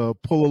to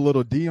pull a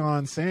little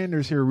Deion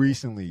Sanders here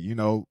recently.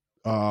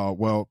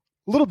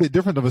 A little bit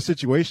different of a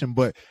situation,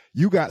 but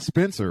you got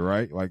Spencer,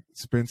 right? Like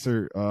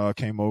Spencer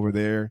came over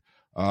there.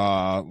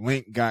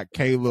 Link got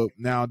Caleb.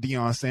 Now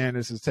Deion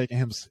Sanders is taking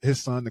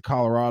his son to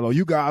Colorado.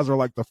 You guys are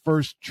like the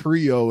first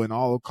trio in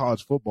all of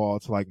college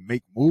football to like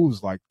make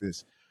moves like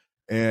this.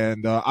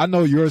 And I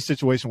know your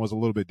situation was a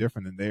little bit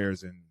different than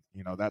theirs, and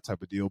that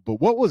type of deal.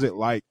 But what was it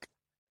like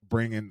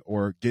bringing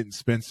or getting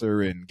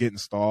Spencer and getting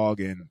Stogg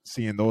and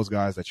seeing those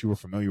guys that you were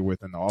familiar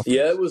with in the offense?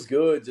 Yeah, it was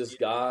good. Just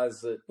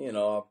guys that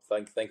I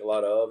think a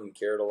lot of and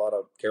care a lot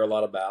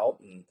about,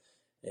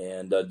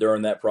 and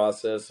during that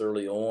process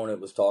early on,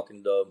 it was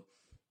talking to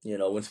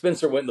when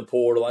Spencer went in the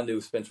portal, I knew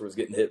Spencer was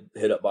getting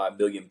hit up by a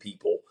million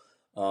people.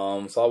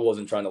 So I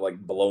wasn't trying to like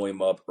blow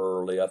him up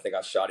early. I think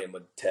I shot him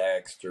a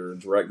text or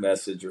direct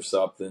message or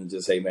something.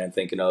 Just, hey man,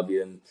 thinking of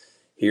you and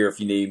here if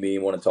you need me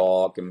and want to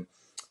talk. And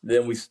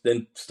then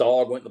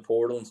Stogg went in the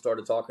portal and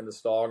started talking to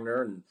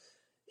Stogner, and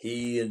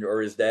he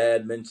or his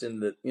dad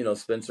mentioned that,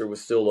 Spencer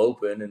was still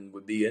open and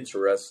would be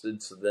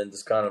interested. So then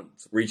just kind of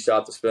reached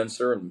out to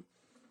Spencer and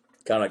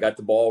kind of got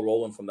the ball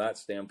rolling from that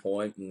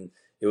standpoint. And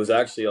it was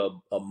actually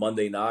a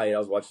Monday night.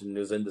 It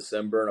was in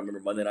December, and I remember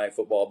Monday Night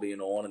Football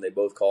being on, and they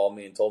both called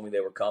me and told me they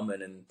were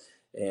coming.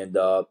 And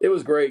it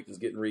was great just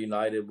getting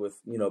reunited with,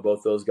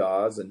 both those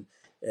guys. And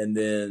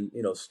then,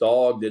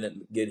 Stogg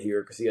didn't get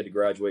here because he had to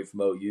graduate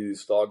from OU.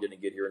 Stogg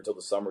didn't get here until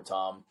the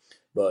summertime,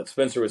 but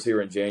Spencer was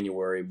here in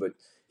January. But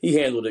he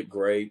handled it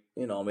great.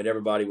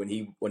 Everybody, when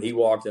he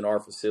walked in our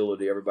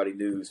facility, everybody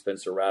knew who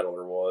Spencer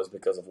Rattler was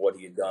because of what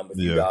he had done with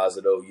you guys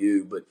at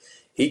OU. But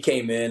he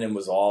came in and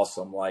was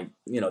awesome.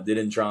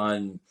 Didn't try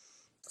and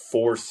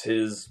force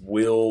his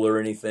will or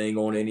anything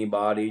on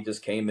anybody. He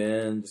just came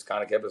in, just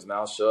kind of kept his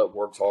mouth shut,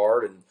 worked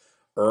hard, and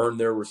earned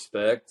their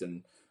respect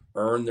and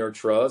earned their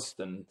trust,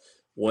 and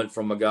went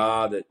from a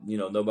guy that,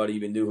 nobody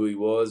even knew who he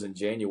was in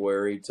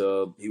January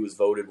to he was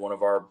voted one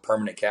of our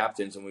permanent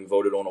captains, and we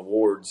voted on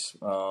awards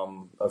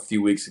a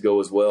few weeks ago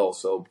as well.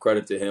 So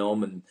credit to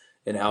him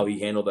and how he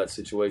handled that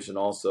situation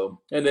also.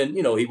 And then,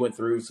 he went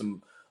through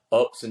some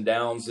ups and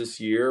downs this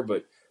year,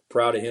 but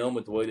proud of him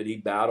with the way that he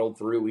battled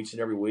through each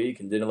and every week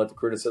and didn't let the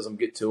criticism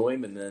get to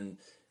him. And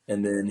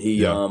then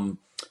he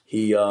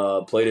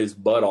played his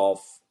butt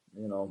off,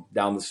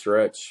 down the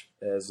stretch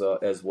as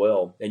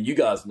well. And you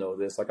guys know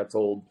this. Like I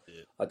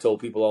told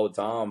people all the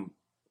time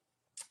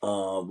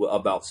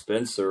about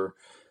Spencer.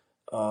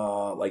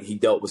 He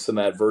dealt with some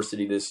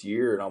adversity this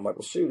year, and I'm like,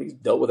 well, shoot, he's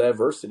dealt with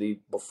adversity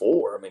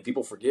before.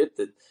 people forget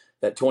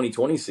that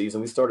 2020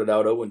 season we started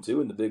out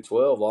 0-2 in the Big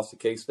 12, lost to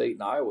K-State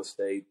and Iowa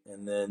State,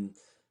 and then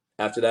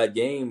after that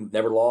game,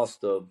 never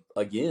lost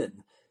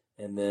again.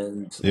 And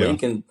then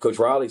Lincoln, Coach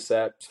Riley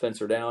sat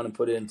Spencer down and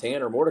put in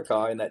Tanner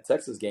Mordecai in that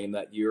Texas game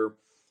that year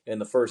in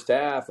the first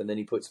half, and then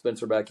he put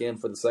Spencer back in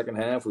for the second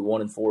half. We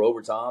won in 4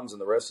 overtimes, and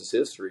the rest is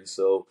history.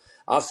 So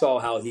I saw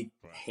how he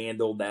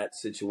handled that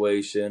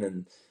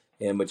situation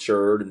and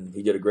matured, and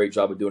he did a great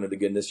job of doing it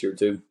again this year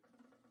too.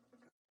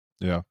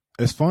 Yeah.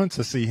 It's fun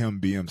to see him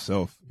be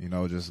himself,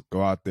 just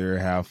go out there,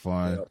 have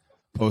fun,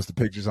 post the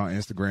pictures on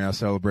Instagram,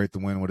 celebrate the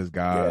win with his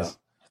guys.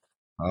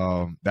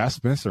 That's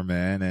Spencer,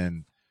 man.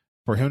 And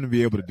for him to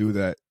be able to do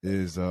that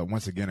is,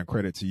 once again, a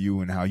credit to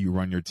you and how you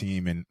run your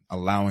team and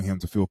allowing him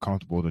to feel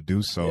comfortable to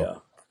do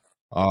so.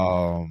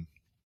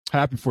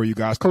 Happy for you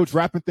guys. Coach,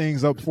 wrapping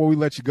things up before we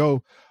let you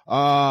go,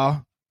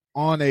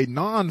 on a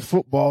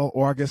non-football,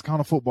 or I guess kind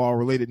of football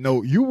related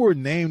note, you were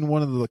named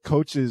one of the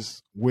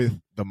coaches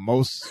with the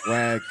most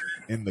swag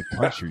in the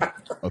country,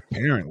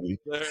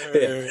 apparently.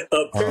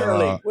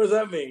 Apparently. What does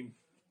that mean?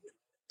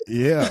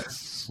 Yeah,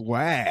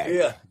 swag.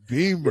 Yeah,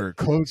 Beamer,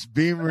 Coach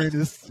Beamer and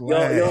his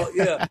swag.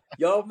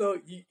 Y'all know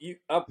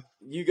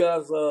you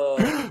guys.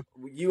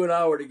 You and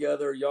I were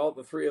together. Y'all,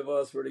 the three of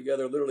us, were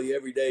together literally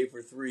every day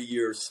for 3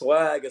 years.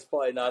 Swag is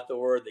probably not the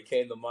word that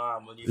came to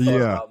mind when you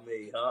thought about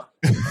me, huh?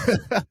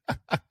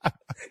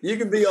 You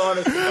can be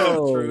honest and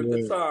tell the truth.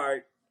 It's all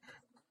right.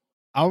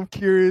 I'm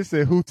curious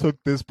at who took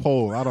this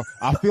poll.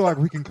 I feel like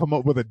we can come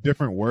up with a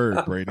different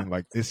word, Braden.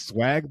 Like, is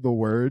swag the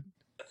word?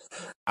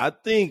 I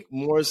think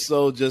more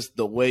so just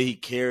the way he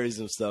carries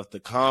himself, the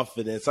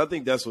confidence. I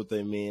think that's what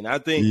they mean. I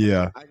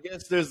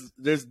guess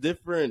there's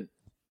different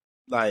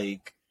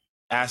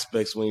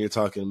aspects when you're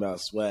talking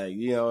about swag,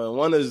 and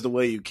one is the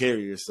way you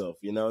carry yourself,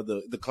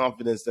 the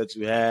confidence that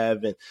you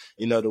have, and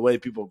the way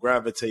people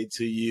gravitate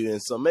to you.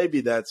 And so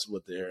maybe that's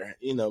what they're,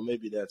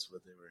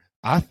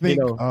 I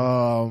think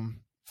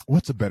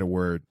what's a better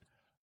word?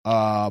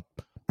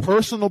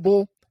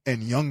 Personable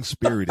and young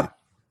spirited.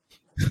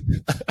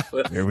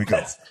 There we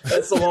go.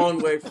 That's a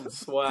long way from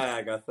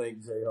swag, I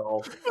think, J.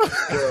 Hall.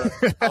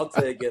 I'll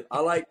take it.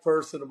 I like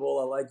personable.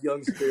 I like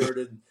young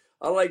spirited.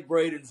 I like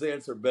Braden's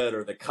answer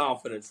better. The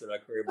confidence that I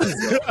create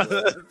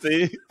myself.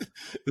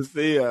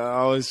 See, I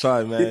always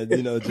try, man.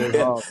 J.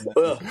 Hall.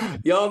 Well,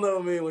 y'all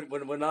know me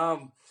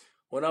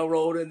when I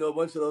rolled into a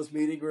bunch of those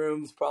meeting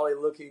rooms, probably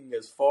looking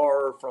as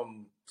far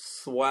from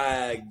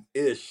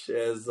swag-ish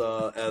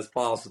as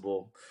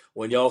possible.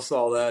 When y'all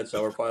saw that,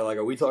 y'all were probably like,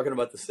 are we talking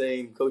about the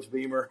same Coach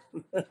Beamer?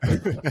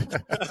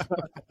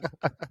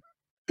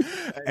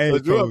 Hey,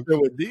 you up there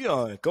with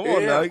Dion. Come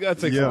on now. You got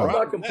to take some I'm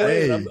not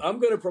complaining. I'm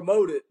going to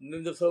promote it and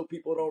then just hope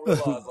people don't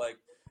realize,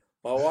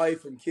 my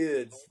wife and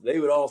kids, they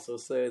would also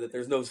say that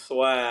there's no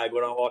swag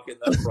when I walk in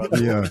that front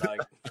door.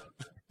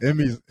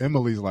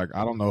 Emily's like,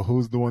 I don't know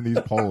who's doing these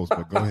polls,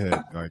 but go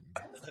ahead.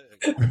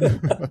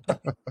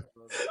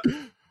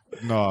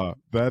 No,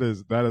 that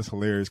is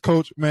hilarious.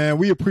 Coach, man,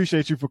 we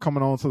appreciate you for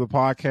coming on to the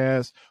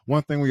podcast.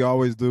 One thing we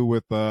always do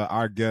with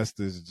our guests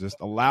is just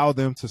allow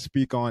them to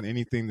speak on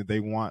anything that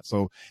they want.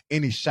 So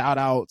any shout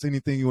outs,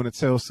 anything you want to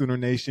tell Sooner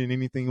Nation,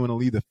 anything you want to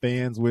leave the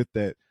fans with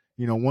that,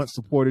 once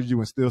supported you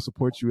and still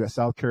support you at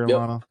South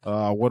Carolina,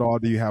 what all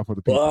do you have for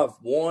the people? Well,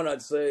 one,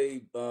 I'd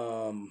say,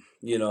 how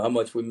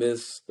much we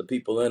miss the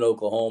people in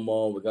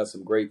Oklahoma. We got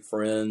some great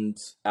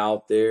friends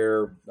out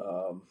there.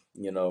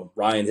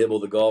 Ryan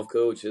Hibble, the golf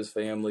coach, his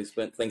family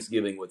spent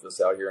Thanksgiving with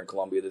us out here in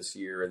Columbia this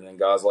year. And then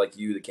guys like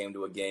you that came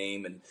to a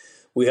game. And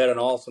we had an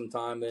awesome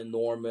time in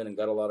Norman and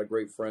got a lot of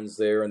great friends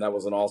there. And that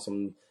was an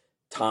awesome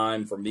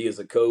time for me as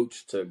a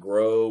coach to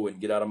grow and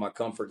get out of my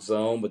comfort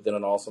zone, but then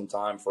an awesome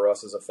time for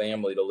us as a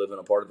family to live in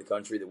a part of the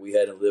country that we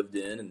hadn't lived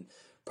in. And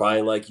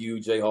probably like you,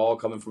 Jay Hall,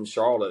 coming from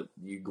Charlotte,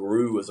 you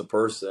grew as a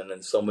person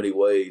in so many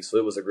ways. So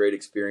it was a great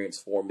experience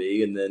for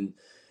me. And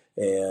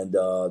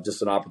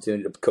just an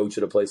opportunity to coach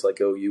at a place like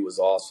OU was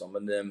awesome.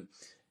 And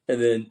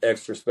then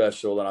extra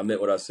special, and I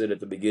meant what I said at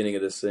the beginning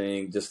of this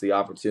thing, just the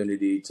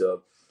opportunity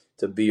to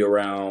be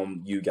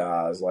around you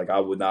guys. Like, I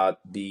would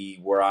not be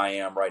where I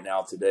am right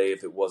now today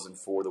if it wasn't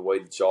for the way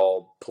that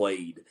y'all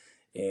played.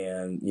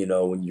 And,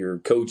 when you're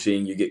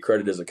coaching, you get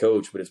credit as a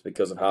coach, but it's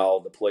because of how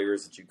the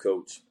players that you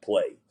coach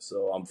play.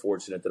 So I'm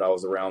fortunate that I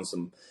was around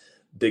some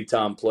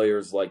big-time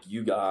players like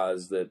you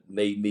guys that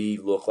made me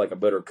look like a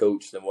better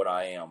coach than what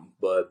I am.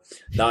 But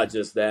not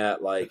just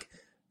that, like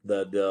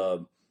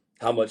the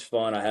how much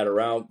fun I had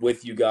around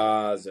with you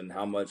guys and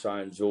how much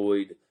I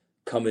enjoyed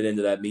coming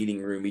into that meeting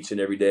room each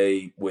and every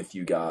day with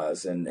you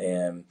guys.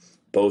 And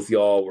both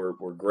y'all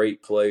were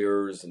great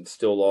players and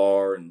still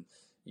are. And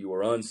you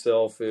were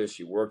unselfish.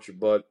 You worked your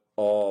butt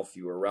off.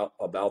 You were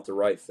about the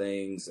right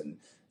things. And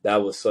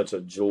that was such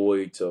a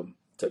joy to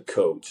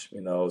coach,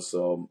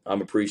 So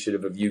I'm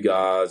appreciative of you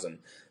guys and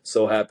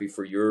so happy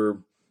for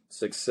your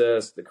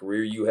success, the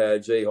career you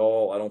had, Jay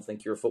Hall. I don't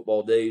think your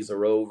football days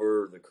are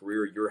over. The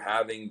career you're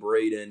having,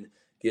 Braden,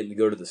 getting to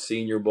go to the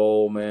Senior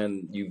Bowl,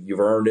 man, you've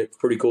earned it. It's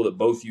pretty cool that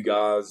both you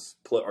guys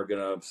are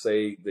going to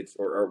say that,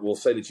 or will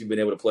say that you've been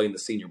able to play in the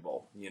Senior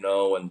Bowl,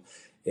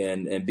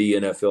 and be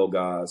NFL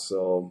guys.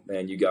 So,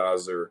 man, you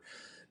guys are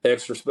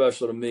extra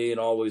special to me and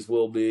always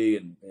will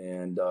be.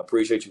 And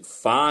appreciate you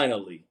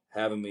finally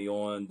having me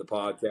on the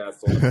podcast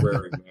on the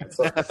Prairie, man.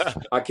 So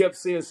I kept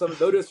seeing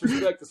no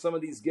disrespect to some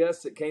of these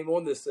guests that came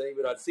on this thing,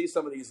 but I'd see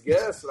some of these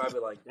guests and I'd be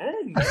like,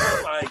 dang,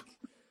 man, like,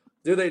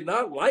 do they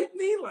not like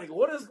me? Like,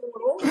 what is going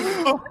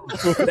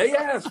on? They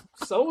asked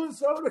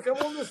so-and-so to come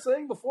on this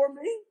thing before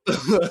me?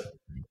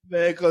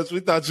 Man, Coach, we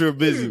thought you were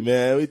busy,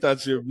 man. We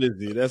thought you were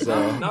busy. That's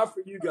all. Not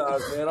for you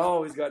guys, man. I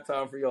always got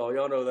time for y'all.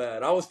 Y'all know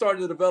that. I was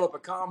starting to develop a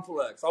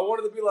complex. I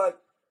wanted to be like,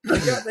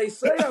 they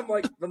say I'm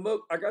like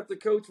I got the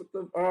coach with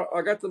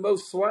I got the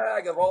most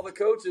swag of all the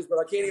coaches, but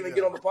I can't even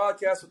get on the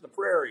podcast with the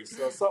Prairie.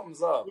 So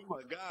something's up. Oh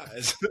my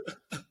gosh.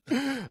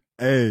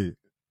 Hey,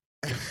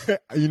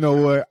 you know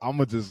what? I'm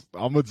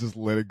gonna just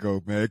let it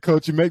go, man.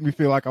 Coach, you make me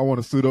feel like I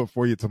want to suit up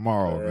for you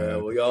tomorrow,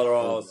 man. Well, y'all are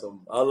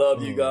awesome. I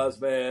love you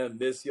guys, man.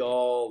 Miss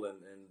y'all and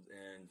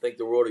think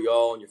the world of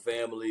y'all and your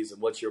families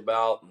and what you're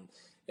about.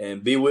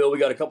 And be Will, we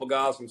got a couple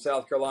guys from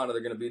South Carolina.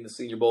 They're going to be in the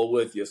Senior Bowl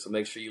with you, so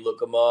make sure you look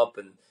them up.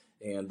 And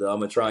I'm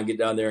going to try and get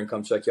down there and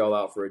come check y'all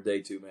out for a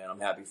day too, man. I'm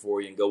happy for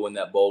you and go win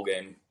that bowl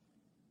game.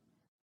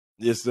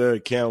 Yes, sir.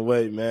 Can't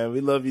wait, man. We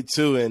love you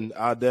too, and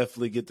I'll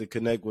definitely get to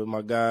connect with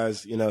my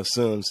guys,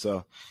 soon.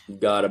 So you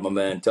got it, my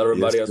man. Tell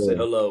everybody I said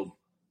hello.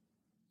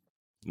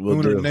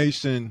 Sooner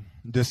Nation,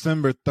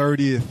 December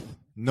 30th,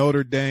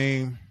 Notre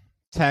Dame,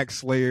 Tax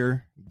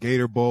Slayer,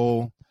 Gator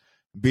Bowl,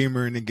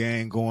 Beamer and the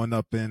gang going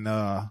up, and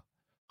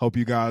hope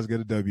you guys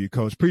get a W.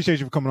 Coach, appreciate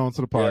you for coming on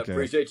to the podcast. Yeah,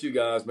 appreciate you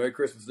guys. Merry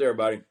Christmas to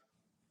everybody.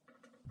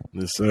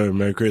 Yes, sir.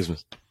 Merry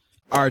Christmas.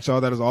 All right,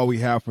 y'all, that is all we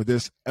have for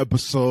this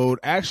episode.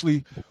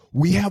 Actually,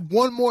 we have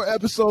one more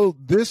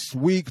episode this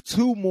week,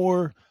 2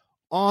 more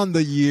on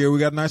the year. We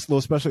got a nice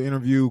little special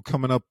interview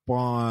coming up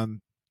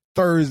on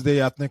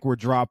Thursday. I think we're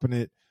dropping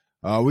it.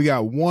 We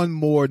got 1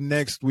 more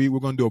next week. We're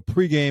going to do a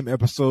pregame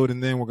episode,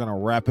 and then we're going to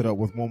wrap it up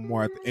with 1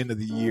 more at the end of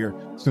the year.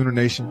 Sooner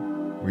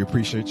Nation, we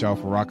appreciate y'all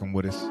for rocking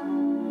with us.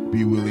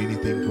 Be Willie,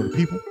 anything for the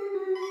people.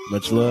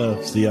 Much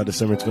love. See y'all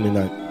December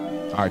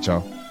 29th. All right,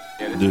 y'all.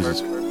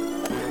 Deuces.